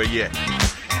going nowhere yet.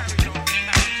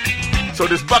 So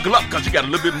just buckle up, because you got a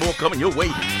little bit more coming your way.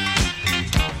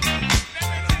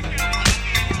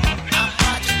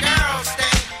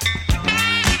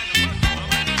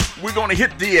 We're going to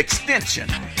hit the extension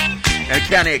and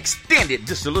kind of extend it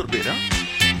just a little bit, huh?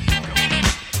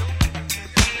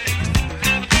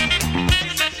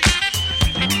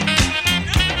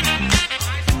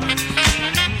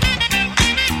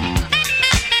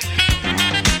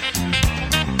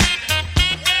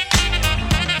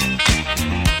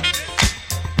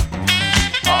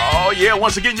 Oh, yeah,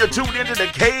 once again, you're tuned into the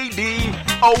KD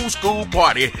Old School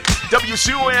Party.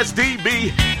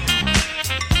 WCOSDB,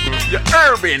 the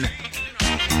urban,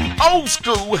 old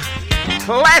school,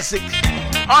 classic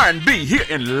R&B here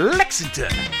in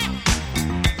Lexington.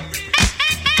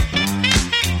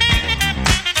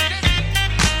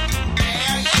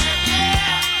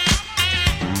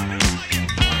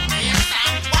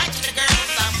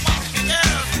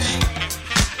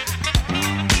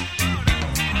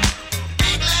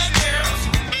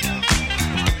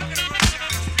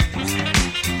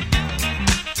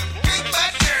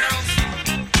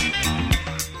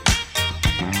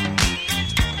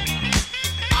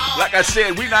 Like I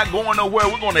said, we're not going nowhere.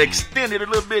 We're going to extend it a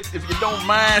little bit if you don't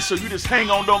mind. So you just hang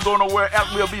on, don't go nowhere.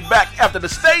 We'll be back after the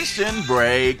station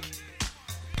break.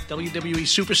 WWE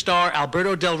superstar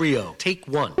Alberto Del Rio. Take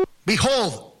one.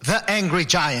 Behold the angry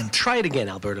giant. Try it again,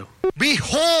 Alberto.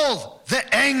 Behold the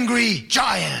angry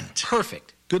giant.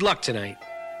 Perfect. Good luck tonight.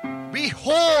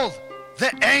 Behold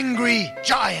the angry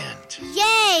giant.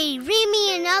 Yay! Read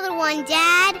me another one,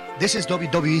 Dad. This is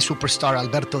WWE superstar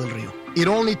Alberto Del Rio. It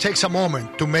only takes a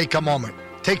moment to make a moment.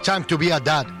 Take time to be a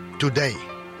dad today.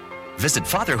 Visit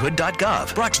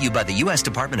fatherhood.gov. Brought to you by the U.S.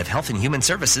 Department of Health and Human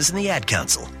Services and the Ad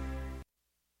Council.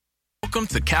 Welcome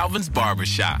to Calvin's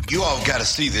Barbershop. You all gotta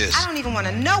see this. I don't even want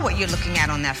to know what you're looking at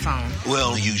on that phone.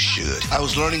 Well, you should. I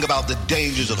was learning about the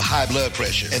dangers of high blood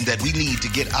pressure and that we need to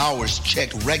get ours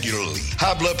checked regularly.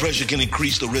 High blood pressure can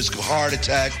increase the risk of heart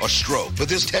attack or stroke, but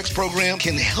this text program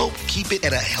can help keep it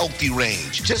at a healthy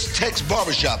range. Just text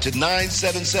Barbershop to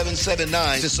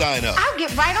 97779 to sign up. I'll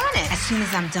get right on it as soon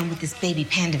as I'm done with this baby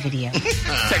panda video.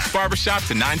 Text Barbershop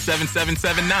to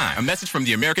 97779. A message from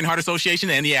the American Heart Association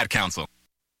and the Ad Council.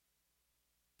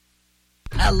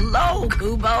 Hello,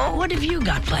 Kubo. What have you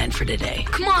got planned for today?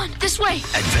 Come on, this way.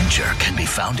 Adventure can be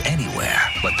found anywhere,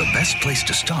 but the best place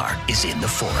to start is in the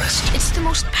forest. It's the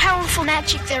most powerful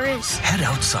magic there is. Head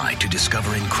outside to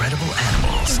discover incredible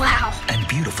animals. Wow. And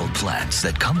beautiful plants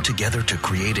that come together to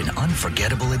create an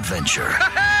unforgettable adventure.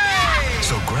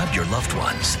 So grab your loved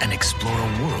ones and explore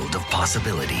a world of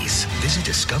possibilities. Visit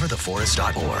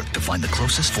discovertheforest.org to find the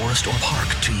closest forest or park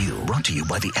to you. Brought to you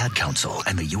by the Ad Council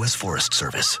and the U.S. Forest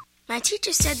Service. My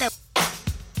teacher said that...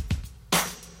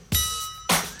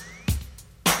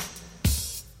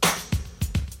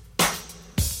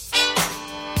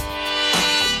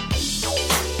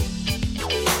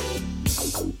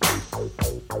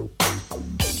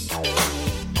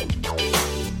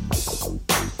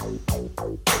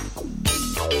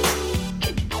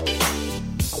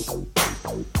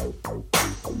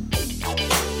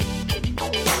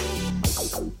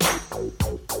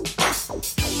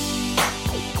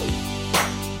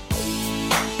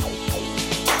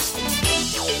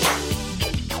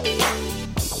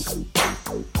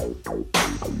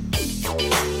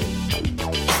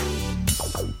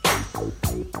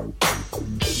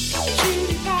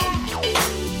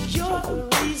 You're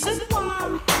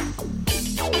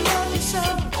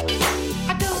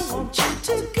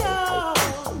the girl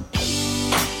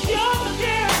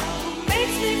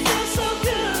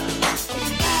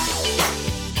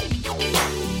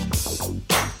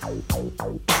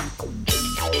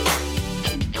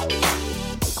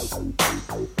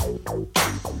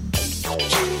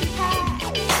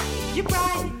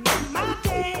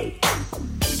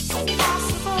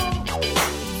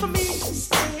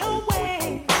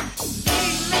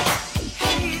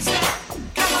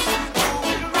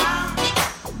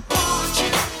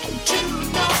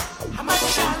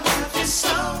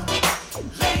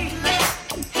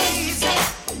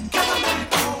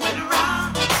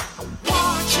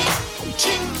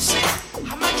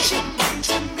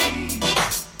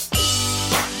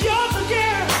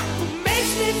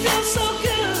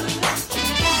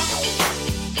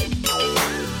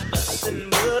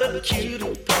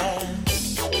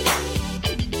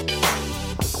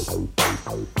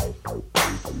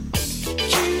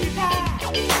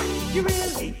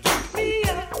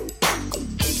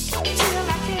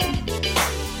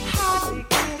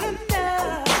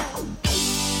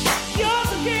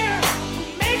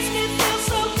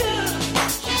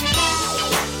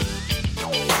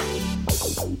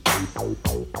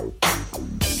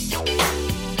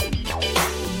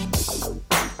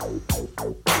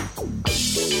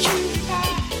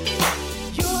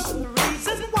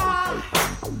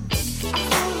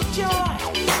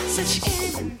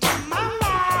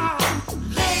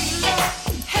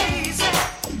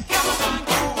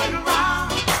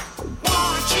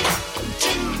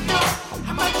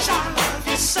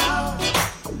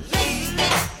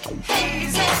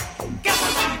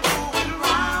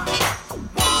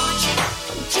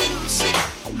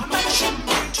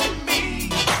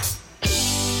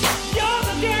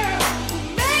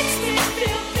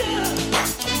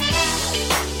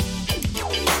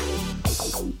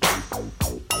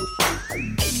You're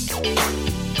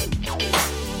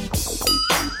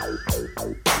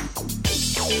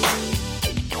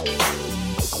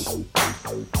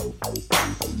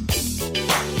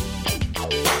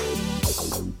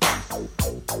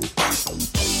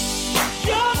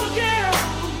the girl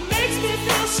who makes me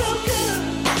feel so good.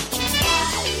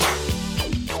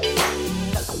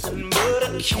 Nothing but a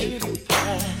cutie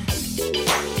pie.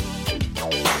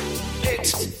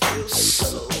 Makes me feel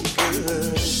so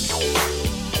good.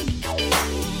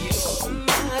 You're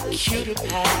my cutie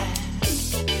pie.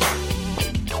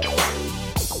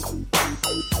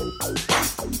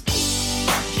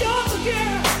 You're the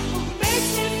girl who makes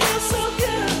me feel so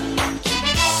good.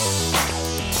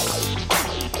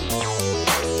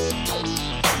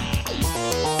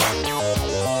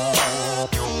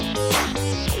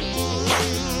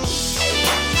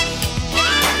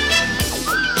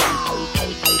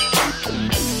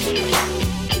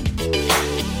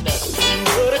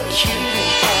 What a cutie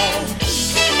pie.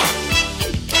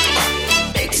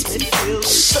 Makes me feel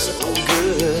so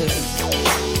good.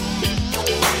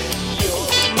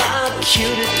 You're my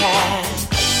cutie pie.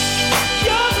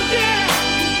 You're the girl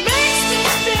who makes me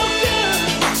feel good.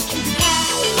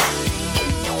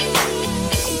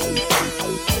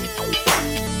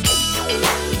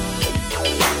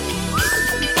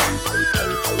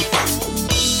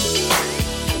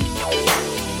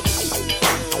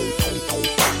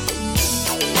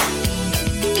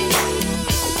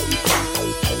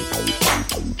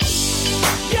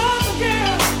 You're the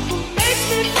girl who makes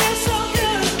me feel so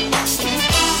good.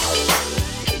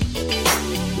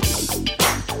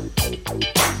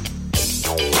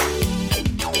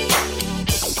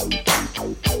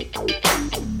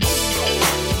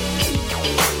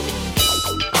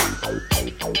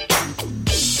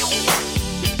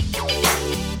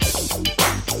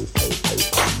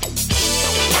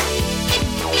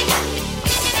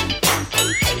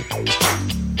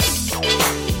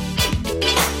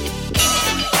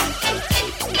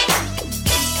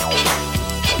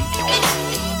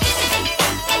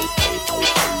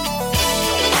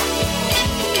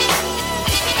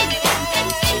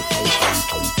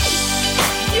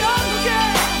 You're the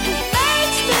girl who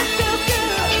makes me feel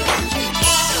good.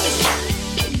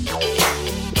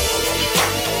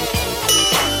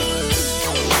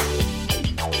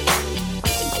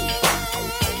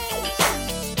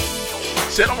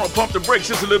 Said I'm gonna pump the brakes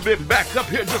just a little bit and back up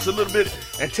here just a little bit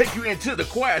and take you into the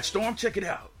Quiet Storm. Check it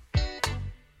out.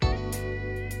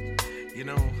 You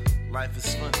know, life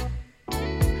is funny.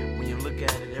 When you look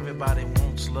at it, everybody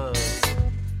wants love,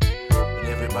 but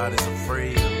everybody's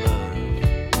afraid of love.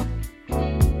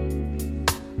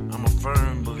 I'm a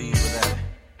firm believer that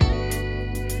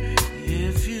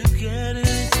if you get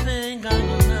anything on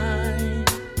the line,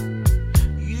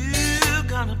 you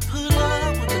gotta put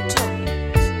up with the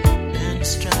toughness and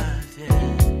strife, yeah.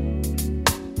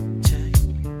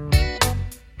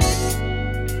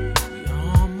 We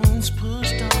almost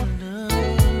pushed on love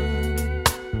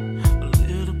a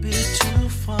little bit too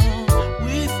far.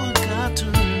 We forgot to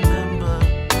remember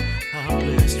how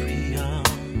blessed we are.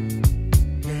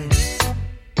 Yeah.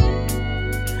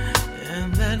 And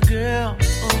that girl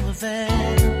over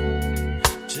there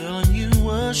telling you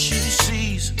what she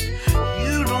sees.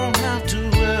 You don't have to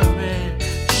worry.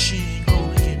 She ain't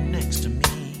gonna get next to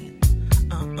me.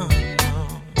 No.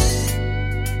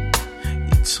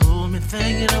 You told me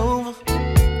think it over.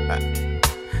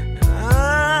 And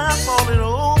I thought it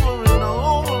over and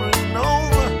over and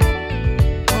over.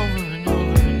 Over and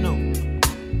over and over.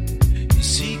 You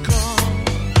see, girl,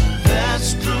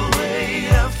 that's the way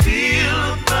I feel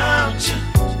about you.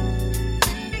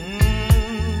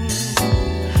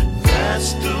 That's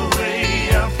the way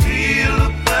I feel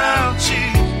about you.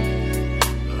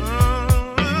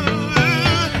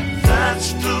 That's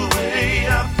the way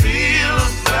I feel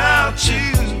about you,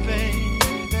 baby.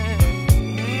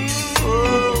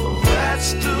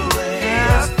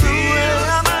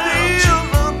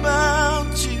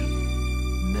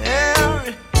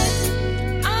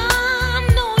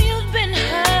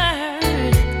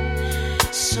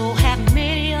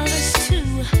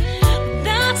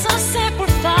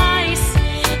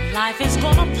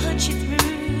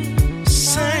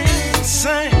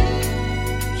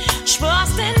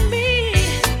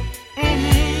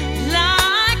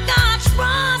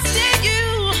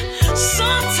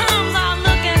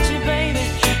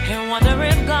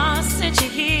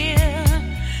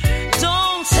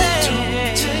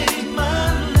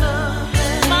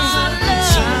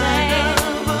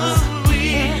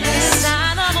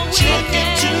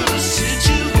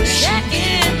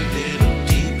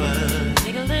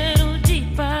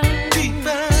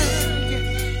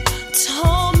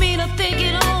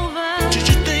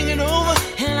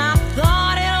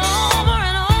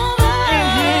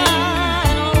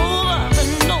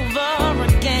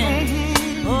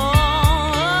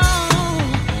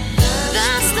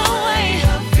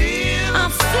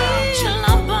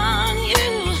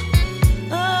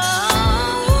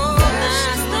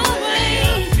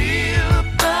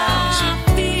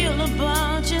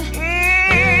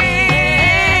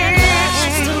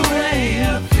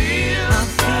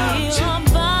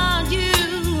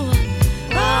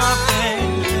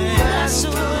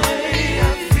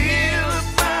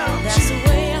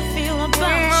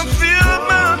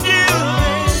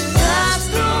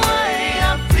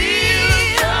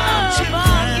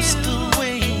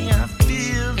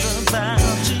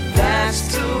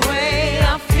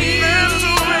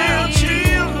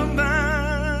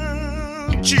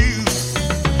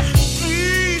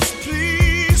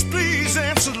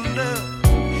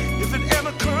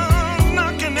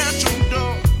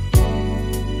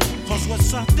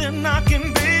 out there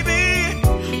knocking, baby.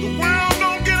 The world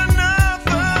don't get enough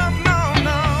of, no.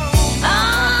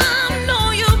 I know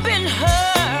you've been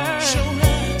hurt.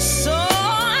 So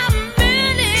have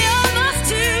many others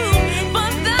too.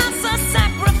 But that's a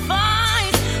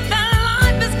sacrifice that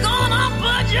life is gonna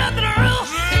put you through.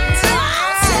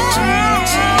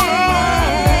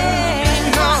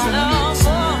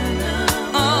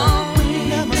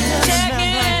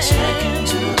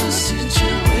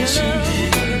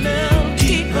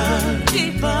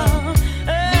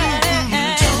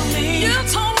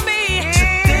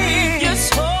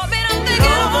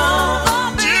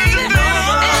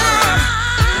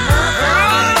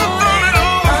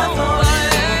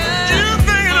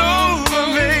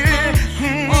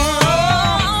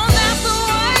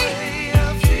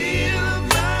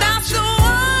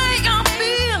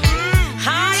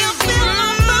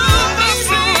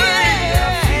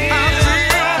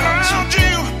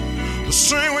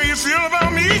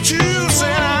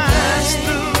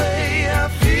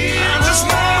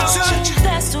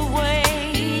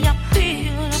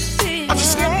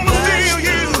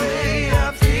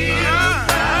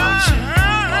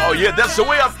 Yeah, that's the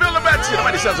way I feel about you.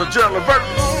 Somebody says a Gerald Levert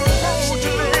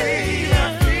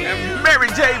and Mary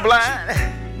J. Blige.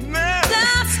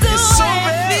 That's the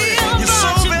way I feel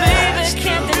about you, baby.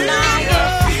 Can't deny it.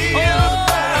 Oh,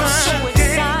 I'm so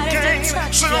excited to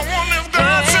touch you.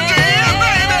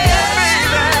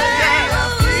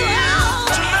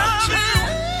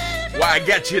 Why I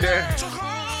got you there?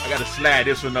 I gotta slide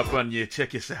this one up on you. Check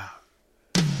this out.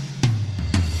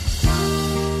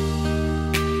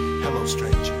 Hello,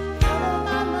 stranger.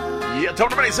 Yeah,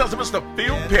 talking about himself to Mr.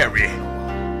 Phil Perry.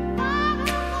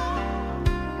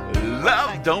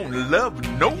 Love don't love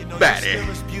nobody. You're still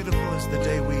as beautiful as the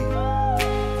day we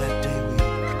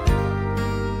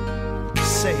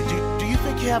say. Do you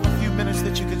think you have a few minutes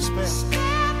that you can spare?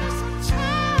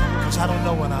 Because I don't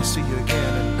know when I'll see you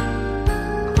again,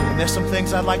 and there's some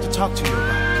things I'd like to talk to you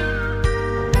about.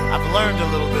 I've learned a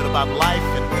little bit about life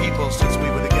and people since we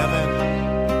were together,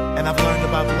 and I've learned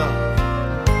about love.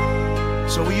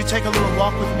 So will you take a little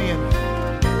walk with me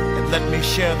and let me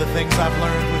share the things I've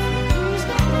learned with you?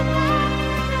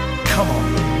 Come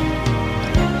on.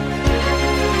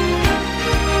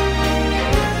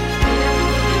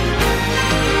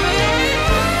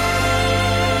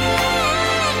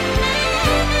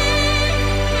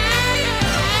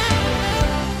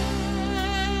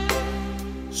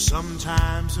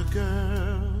 Sometimes a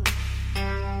girl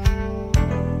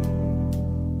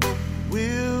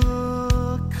will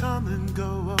come and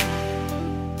go.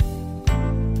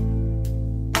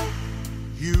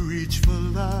 You reach for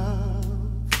love,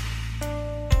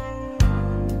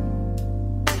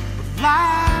 but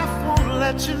life won't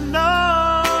let you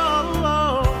know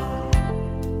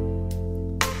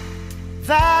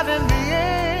that in the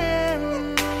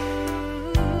end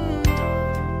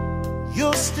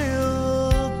you'll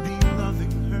still be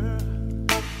loving her.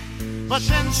 But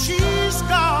then she's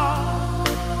gone.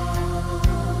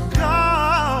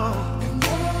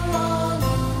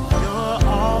 You're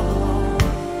all alone.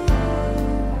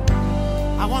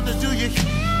 I wonder, do you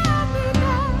hear me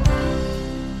now?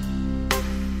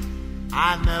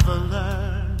 I never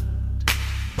learned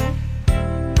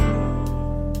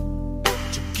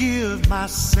to give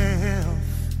myself.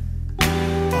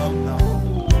 Oh no,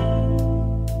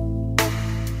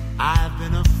 I've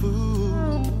been a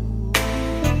fool,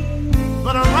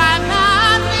 but right now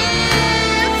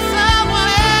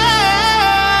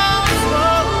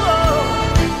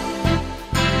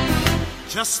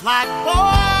just like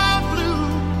boy blue,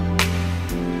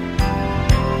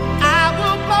 I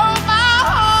will blow my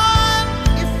horn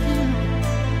if you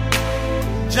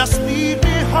just lead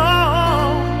me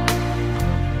home.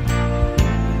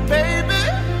 Baby,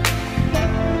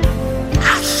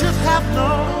 I should have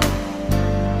known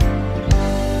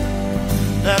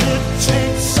that it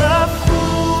takes a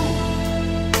fool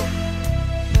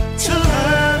to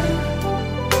learn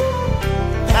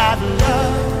that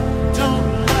love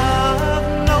don't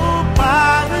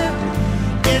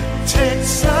it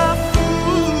takes a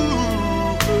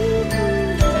fool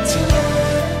to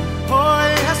learn. Oh,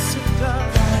 yes, it does.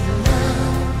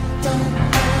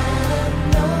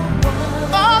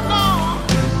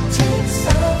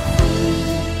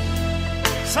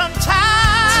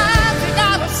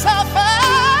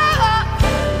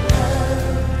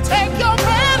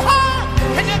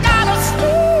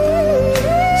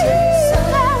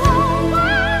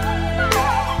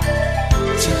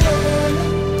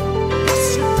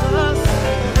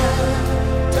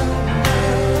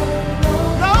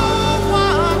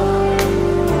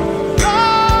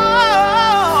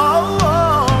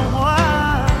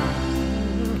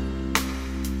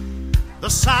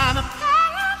 sign of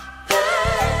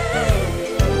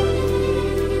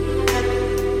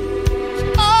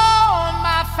on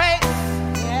my face.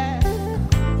 Yeah.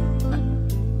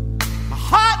 My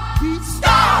heart beats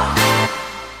stop.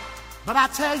 But I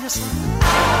tell you something.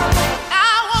 I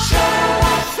won't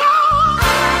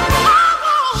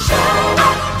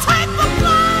take the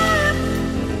blame.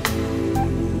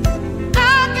 I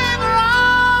gave her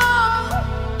all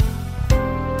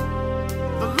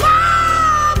the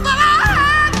love that I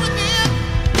had within.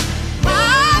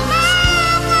 My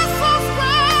love was so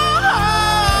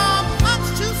strong, much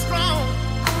too strong.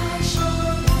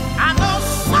 I know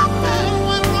something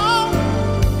went wrong.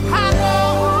 I know.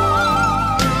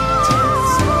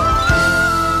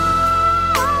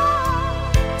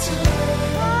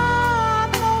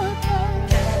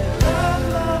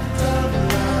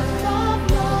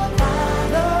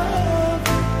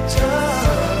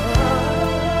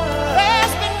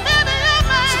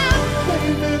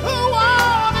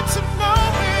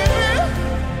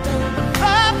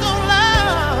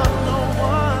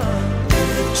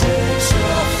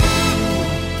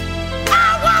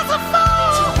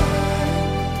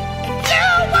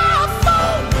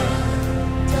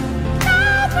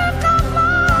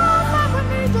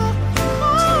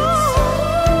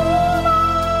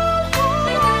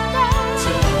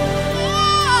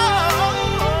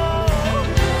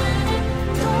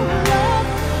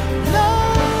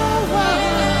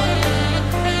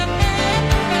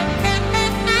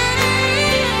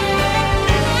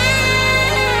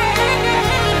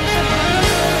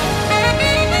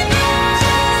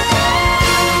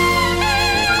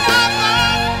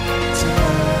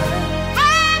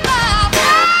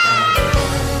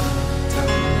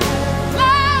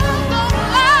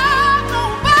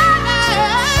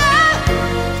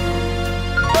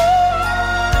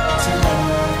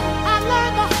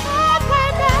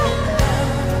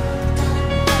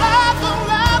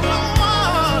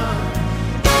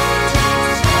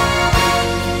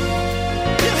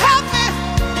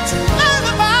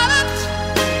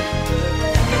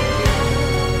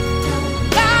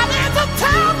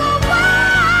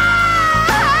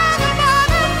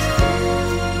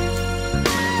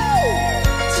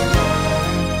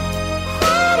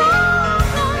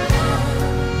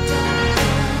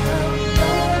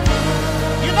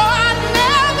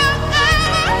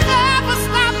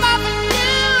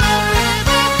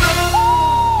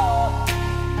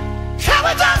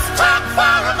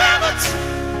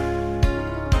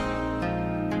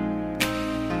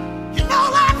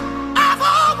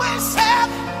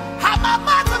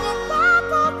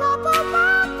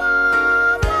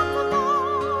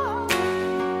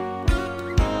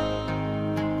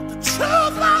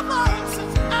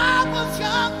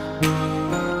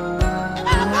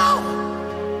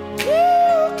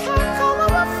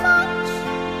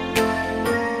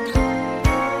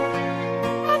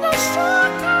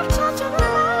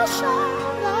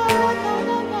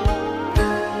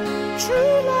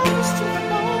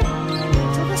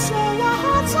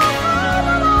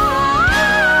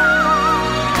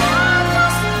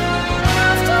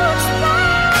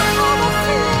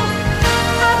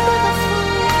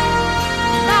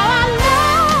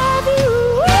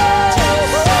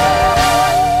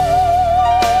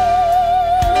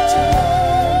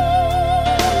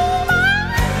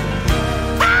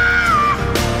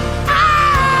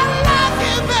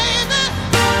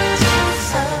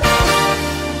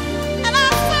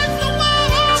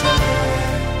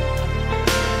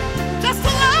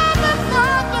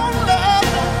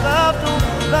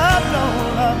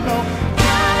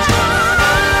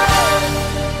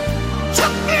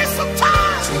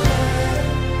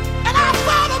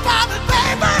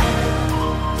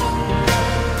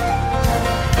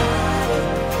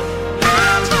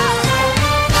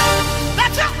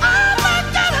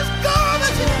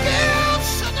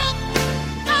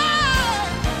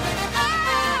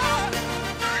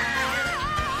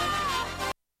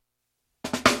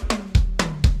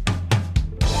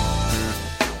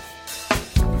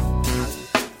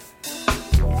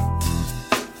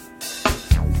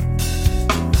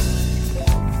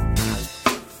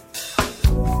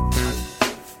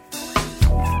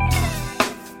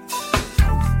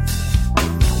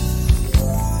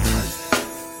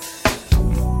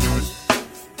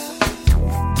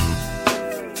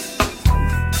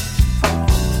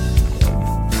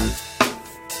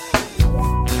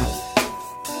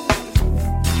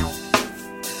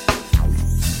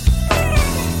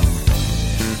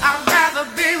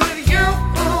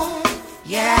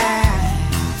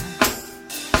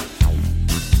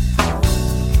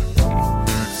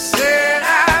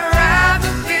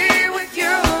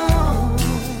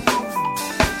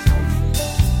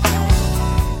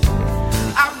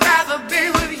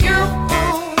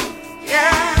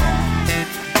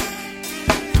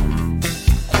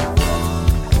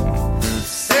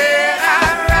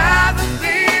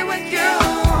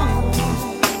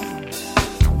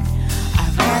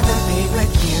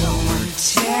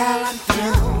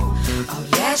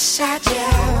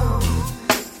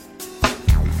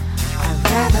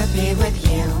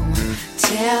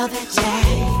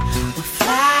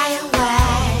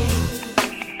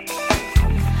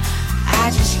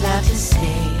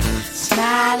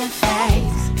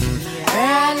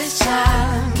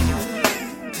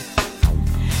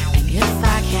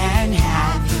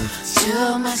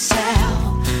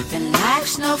 myself, then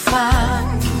life's no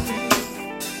fun.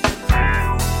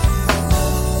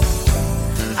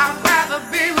 I'd rather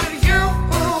be with you,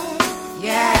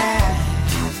 yeah.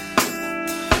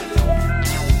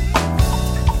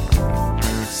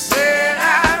 Said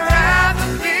I'd rather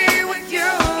be with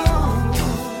you.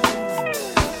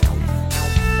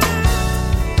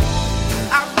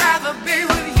 I'd rather be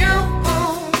with you,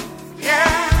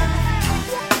 yeah.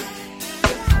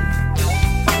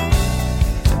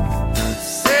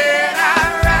 Said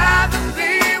I'd rather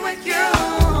be with you.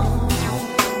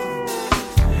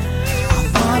 I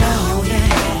wanna hold your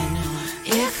hand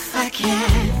if I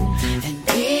can and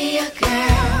be a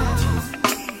girl.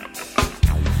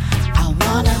 I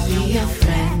wanna be your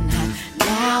friend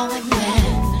now and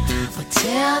then, but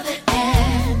till the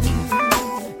end.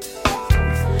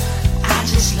 I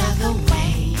just love the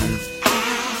way you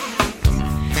act,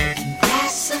 and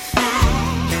that's a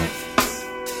fact.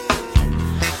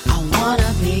 I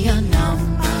wanna be your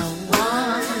number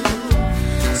one,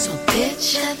 so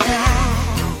picture that.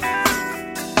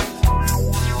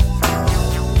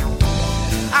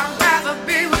 I'd rather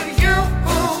be with you,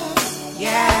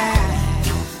 yeah.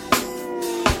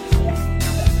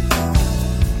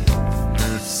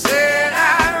 Said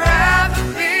I'd rather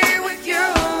be with you.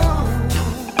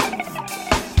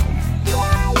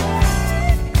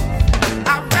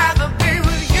 I'd rather be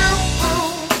with you,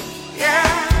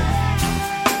 yeah.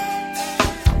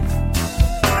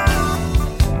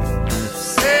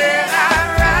 Said I'd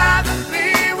rather be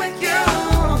with you.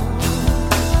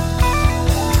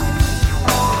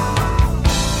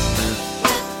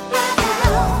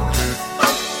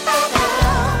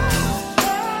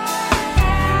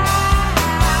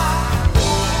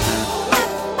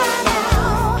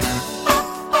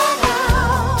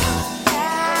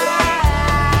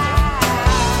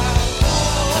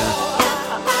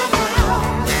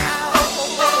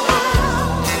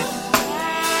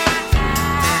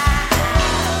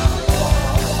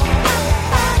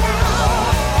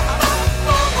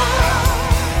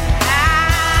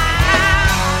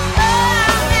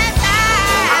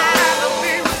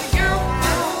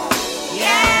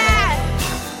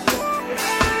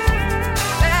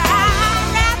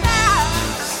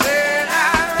 Said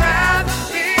I'd rather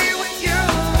be with you.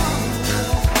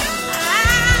 I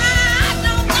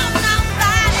don't want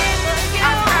nobody but you.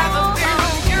 I'd rather be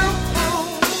with you,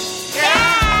 yeah.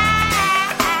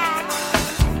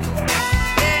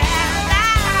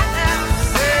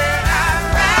 Said I'd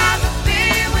rather be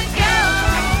with you.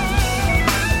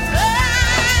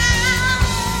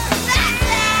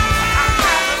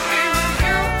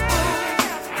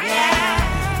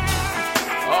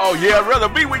 Oh, yeah, I'd rather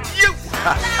be with you.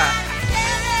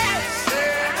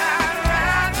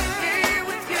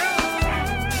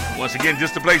 Once again,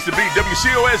 just the place to be.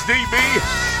 WCOSDB.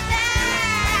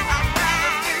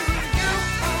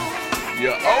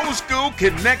 Your old school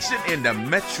connection in the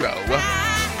metro.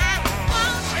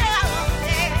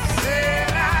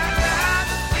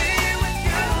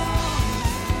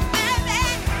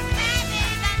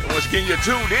 Once again, you're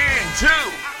tuned in to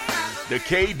the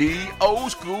KD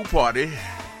Old School Party,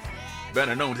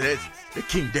 better known as the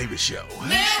King David Show.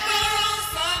 Never on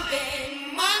Sunday,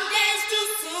 Monday's too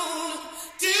soon.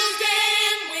 Tuesday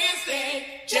and Wednesday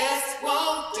just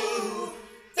won't do.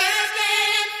 Thursday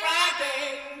and Friday,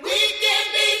 weekend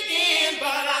begin,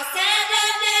 but our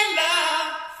Saturday love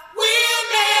will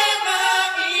never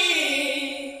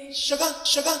end. Sugar,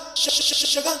 sugar,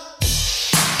 sugar.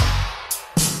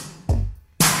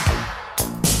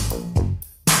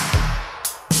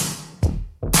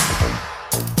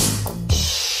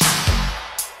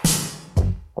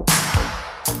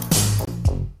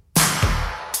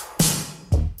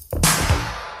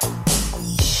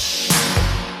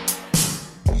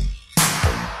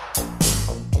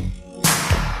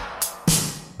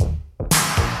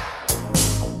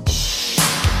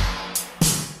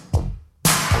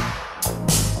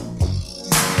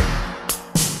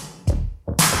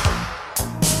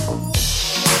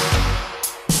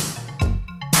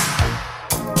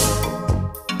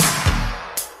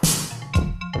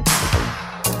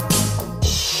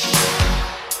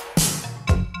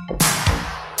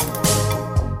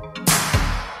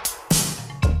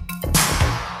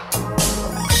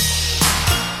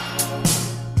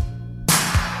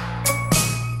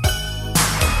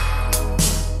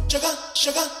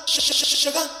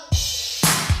 Sugar.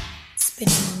 It's been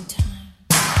a long time.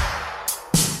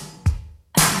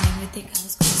 I didn't even think I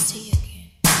was going to see you again.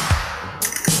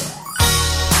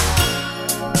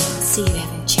 See, you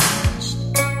haven't changed.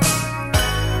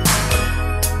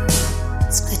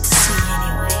 It's good to see you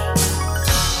anyway.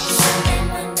 Sunday,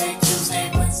 Monday, Tuesday,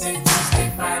 Wednesday, Thursday,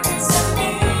 Friday,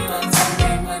 Saturday.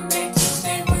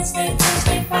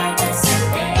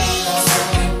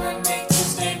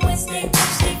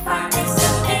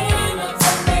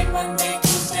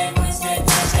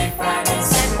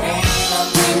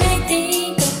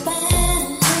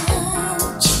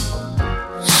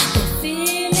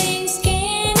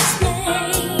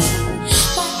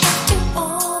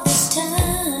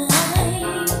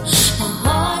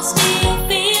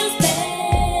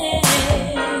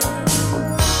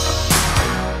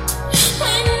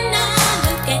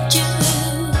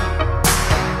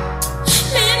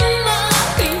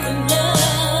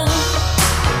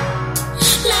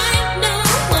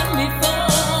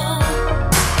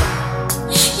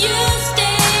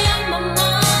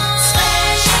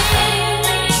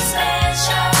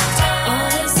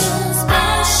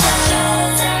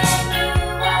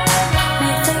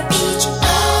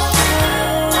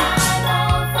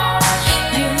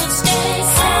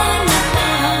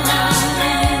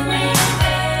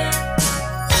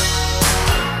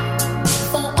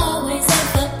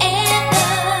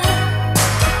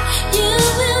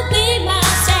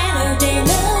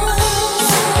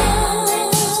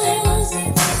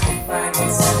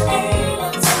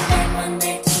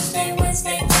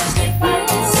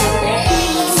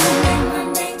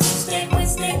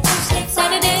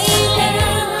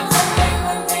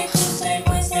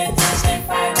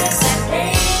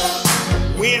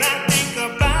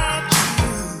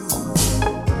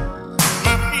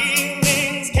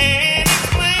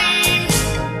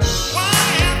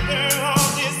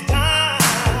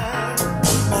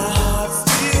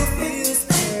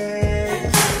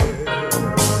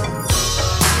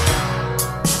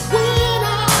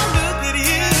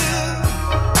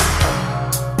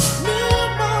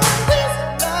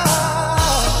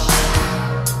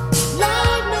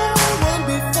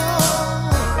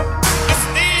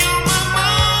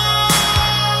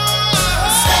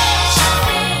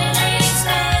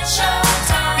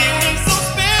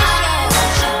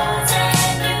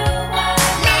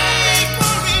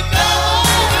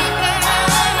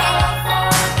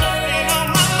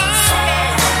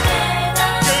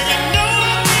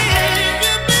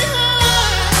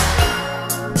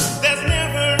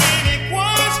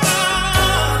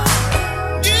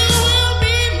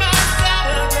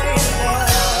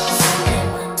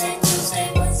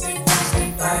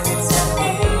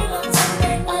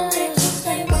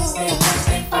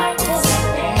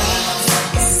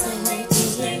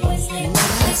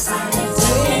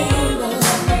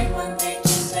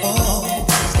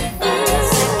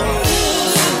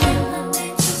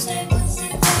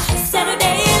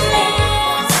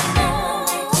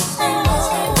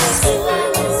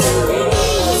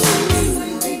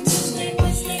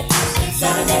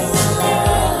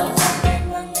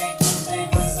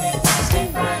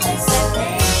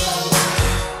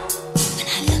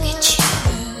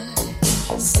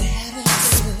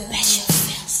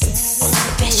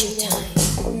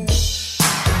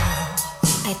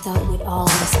 would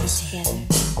always be together.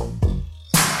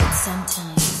 But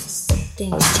sometimes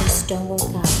things just don't work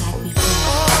out like we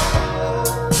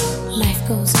planned. Life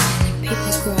goes on and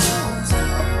people grow out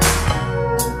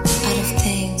of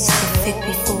things that fit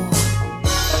before.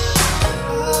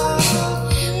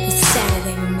 But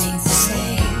Saturday remains the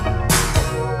same,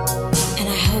 and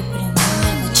I hope it will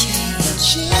never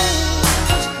change.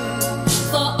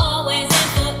 For always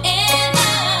and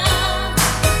forever,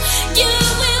 you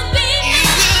will be,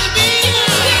 you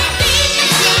will be,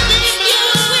 you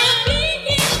will be,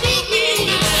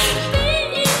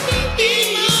 you will be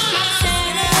my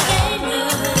Saturday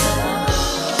love.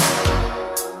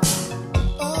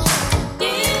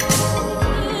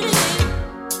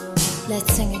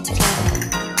 Let's sing it together.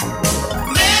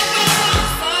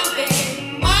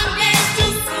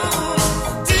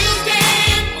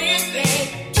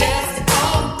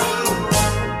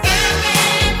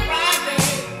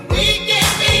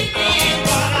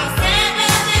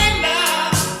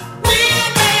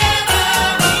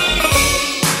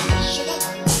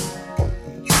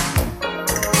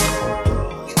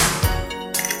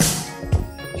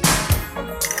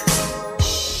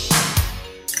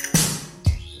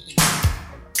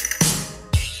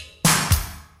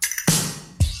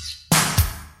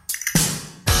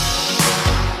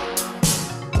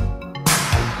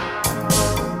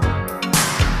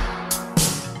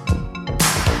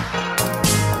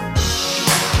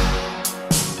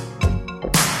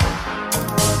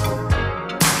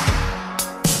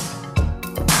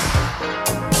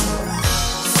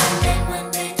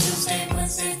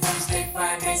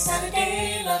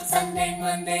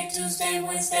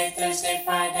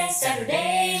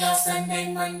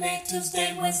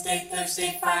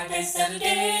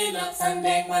 Saturday, love,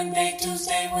 Sunday, Monday,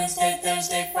 Tuesday, Wednesday,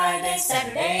 Thursday, Friday,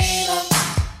 Saturday, love.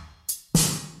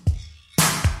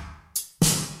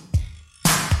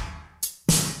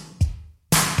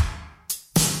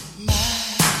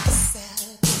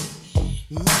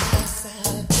 My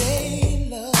Saturday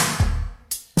love,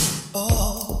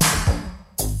 oh,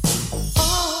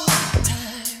 all the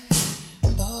time,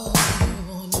 oh,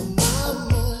 on my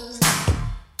mind.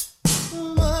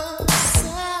 My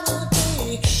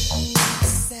Saturday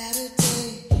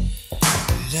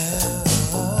love,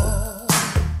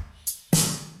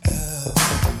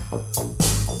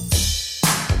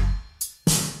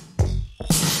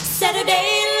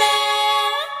 Saturday love,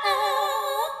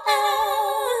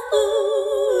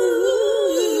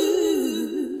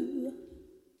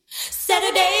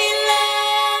 Saturday love,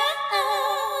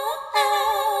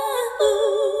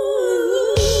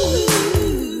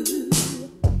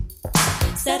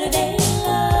 Saturday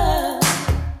love.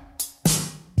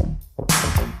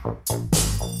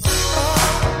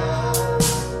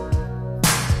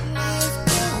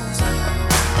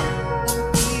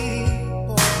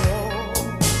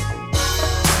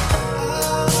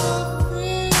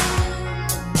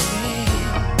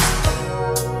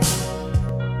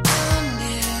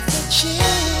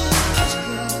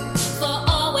 For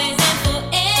always and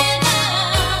forever,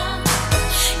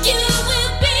 you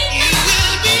will be,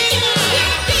 you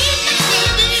will be,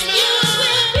 you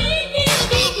will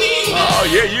be. Oh,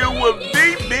 yeah, you will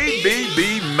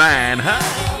be mine, huh?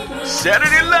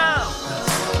 Saturday love.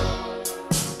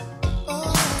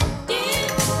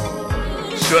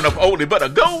 Sure enough, oldie but a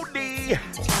goldie.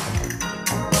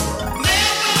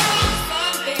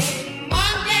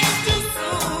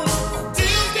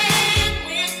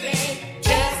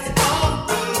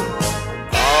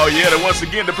 Oh, yeah, that once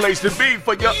again the place to be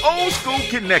for your old school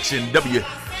connection.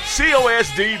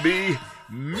 WCOSDB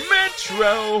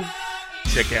Metro.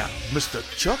 Check out Mr.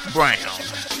 Chuck Brown.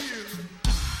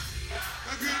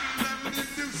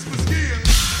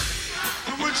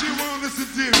 And what you want us to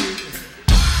do?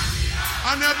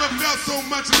 I never felt so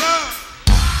much love.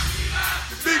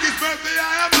 The biggest birthday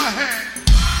I ever had.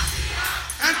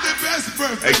 And the best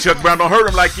birthday. Hey, Chuck Brown, don't hurt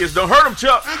him like this. Don't hurt him,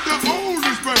 Chuck. And the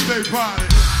oldest birthday party.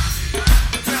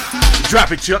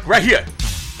 Drop it, Chuck, right here.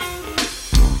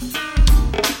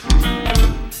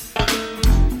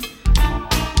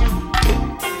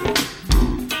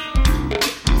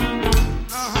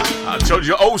 I told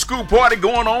you, old school party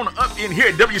going on up in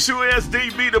here.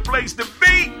 WCOSDB, the place to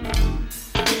be.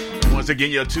 Once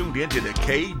again, you're tuned into the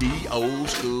KD Old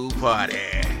School Party.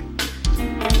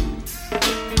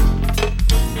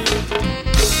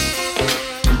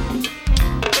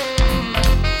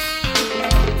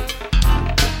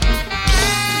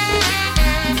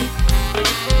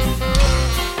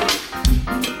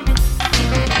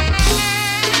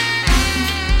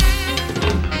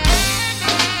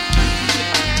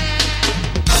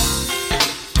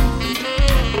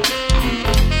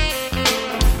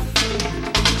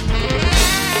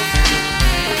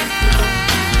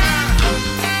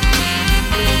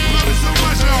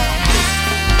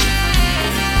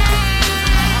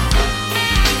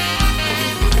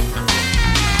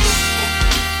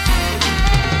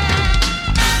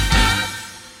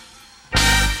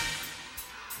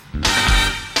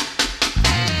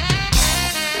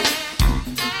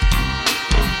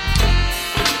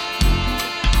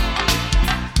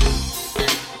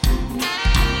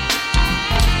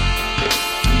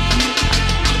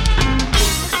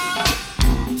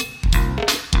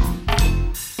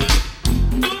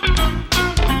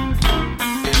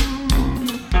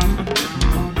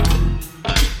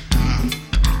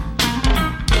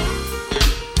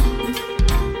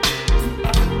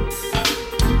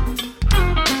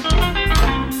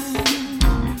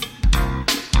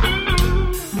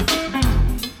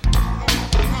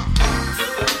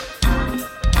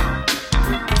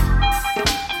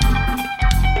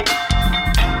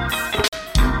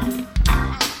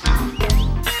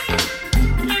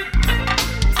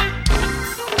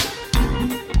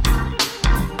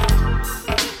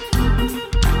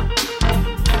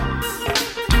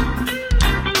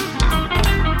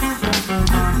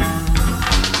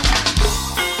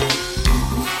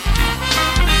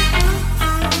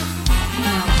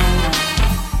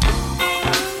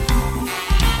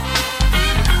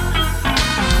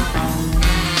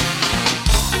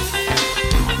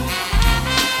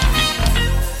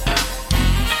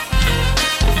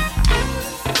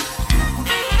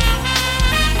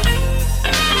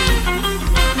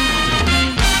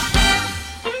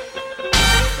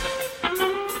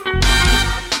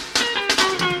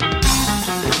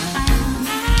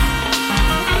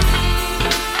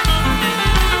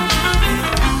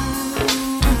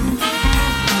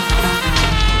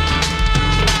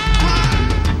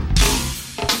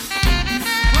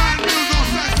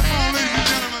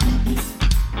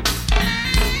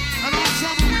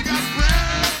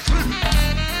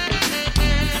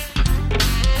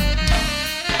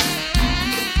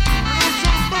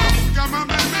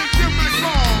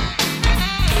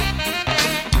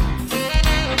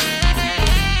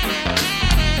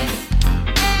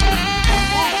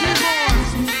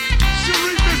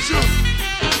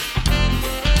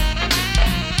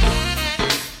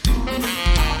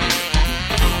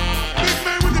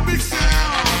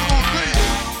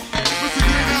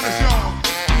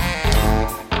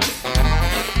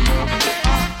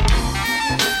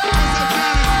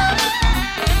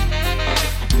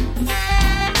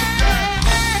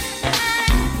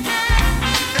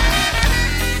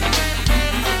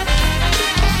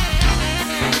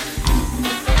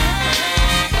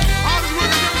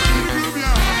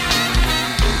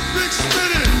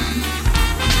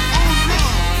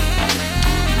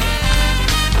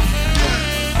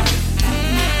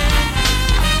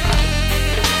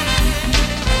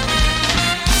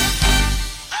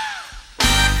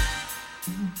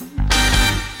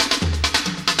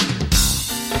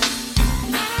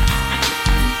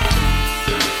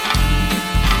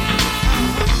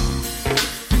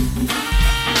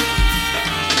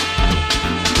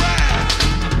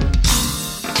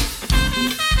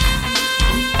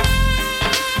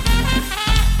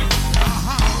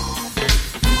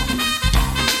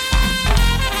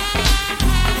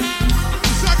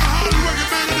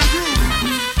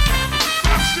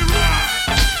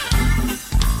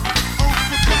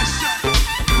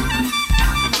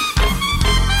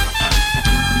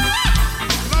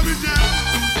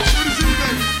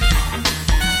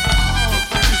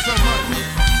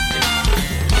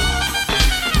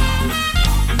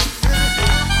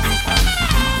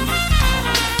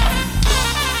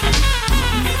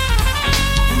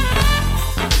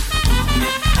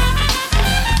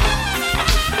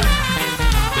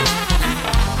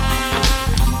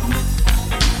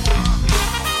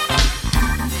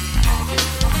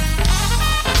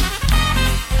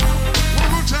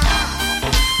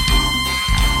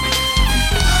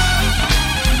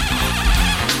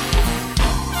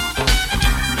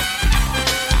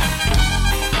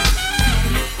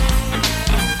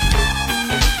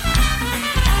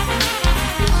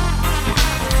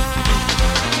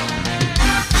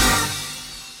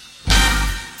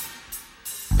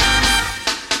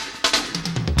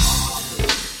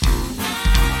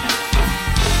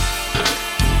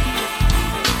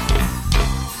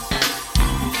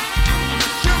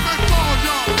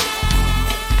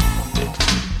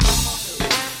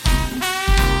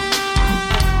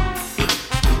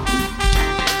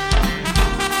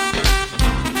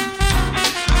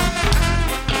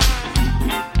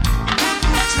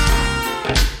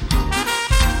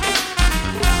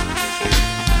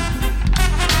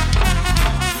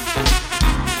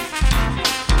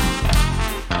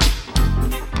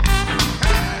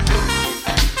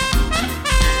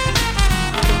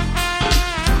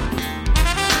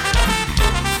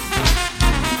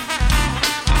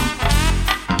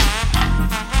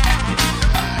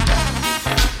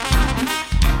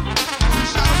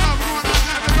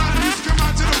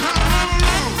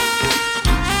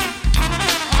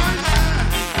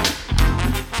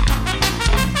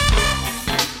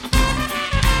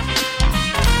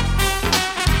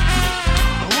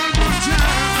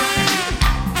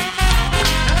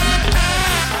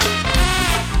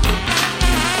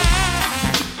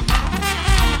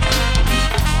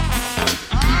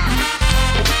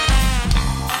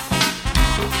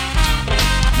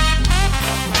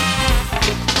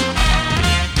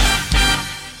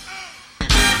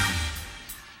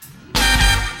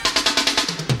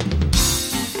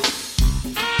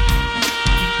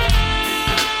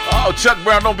 Oh, Chuck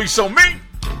Brown, don't be so mean.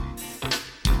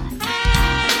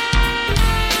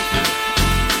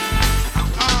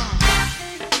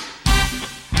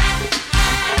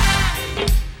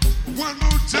 One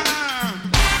more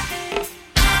time.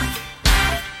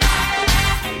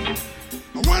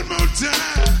 One more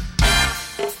time.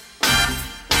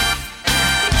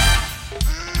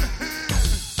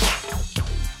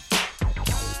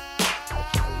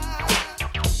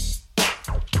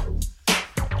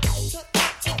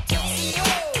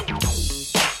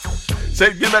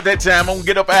 Say, give at that time, I'm gonna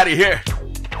get up out of here.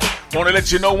 Wanna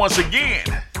let you know once again,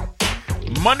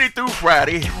 Monday through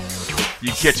Friday,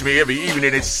 you catch me every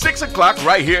evening at 6 o'clock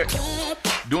right here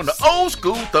doing the old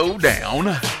school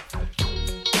throwdown.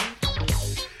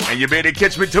 And you better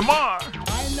catch me tomorrow.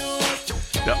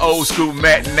 The old school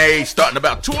matinee starting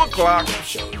about 2 o'clock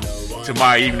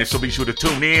tomorrow evening, so be sure to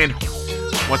tune in.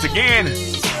 Once again,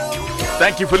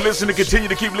 thank you for listening. Continue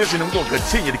to keep listening. I'm going to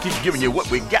continue to keep giving you what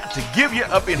we got to give you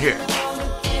up in here.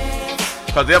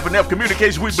 Because the F&F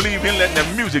Communication, we believe in letting the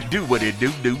music do what it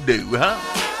do, huh?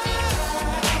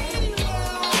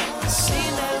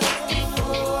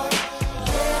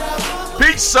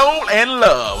 Peace, soul, and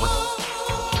love.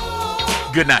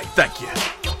 Good night. Thank you.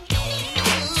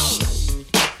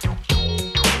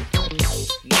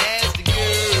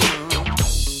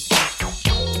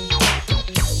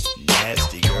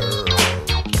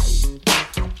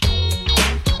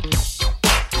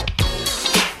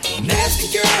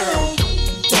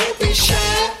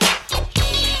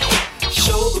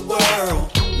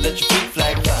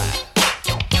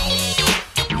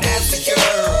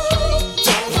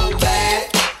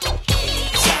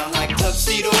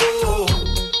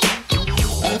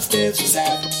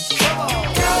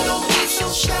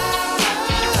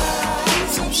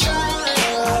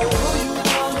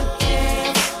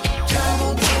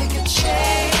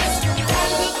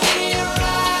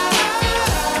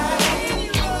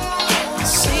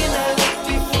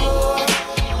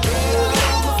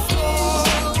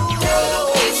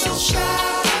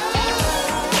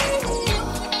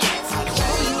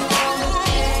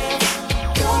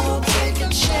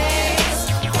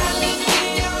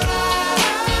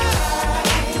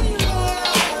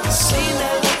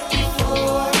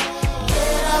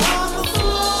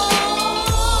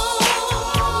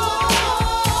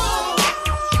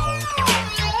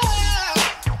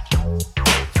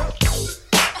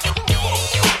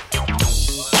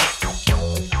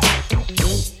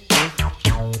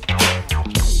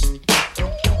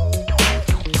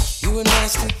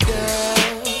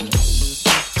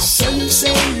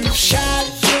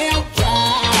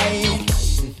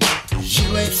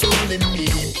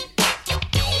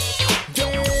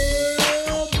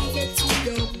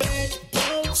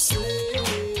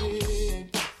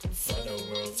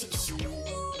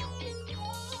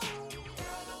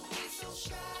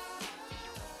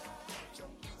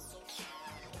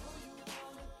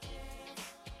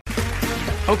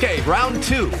 Okay, round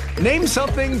two. Name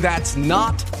something that's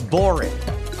not boring.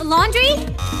 A laundry?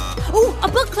 Ooh, a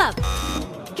book club.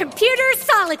 Computer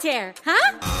solitaire,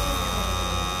 huh?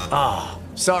 Ah,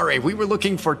 sorry, we were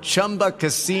looking for Chumba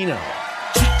Casino.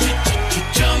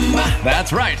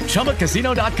 That's right,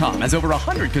 ChumbaCasino.com has over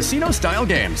 100 casino-style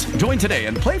games. Join today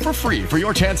and play for free for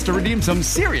your chance to redeem some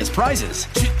serious prizes.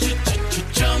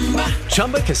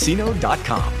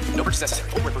 ChumbaCasino.com. No purchase necessary.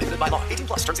 Void where prohibited by law. 18+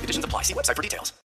 terms and conditions apply. See website for details.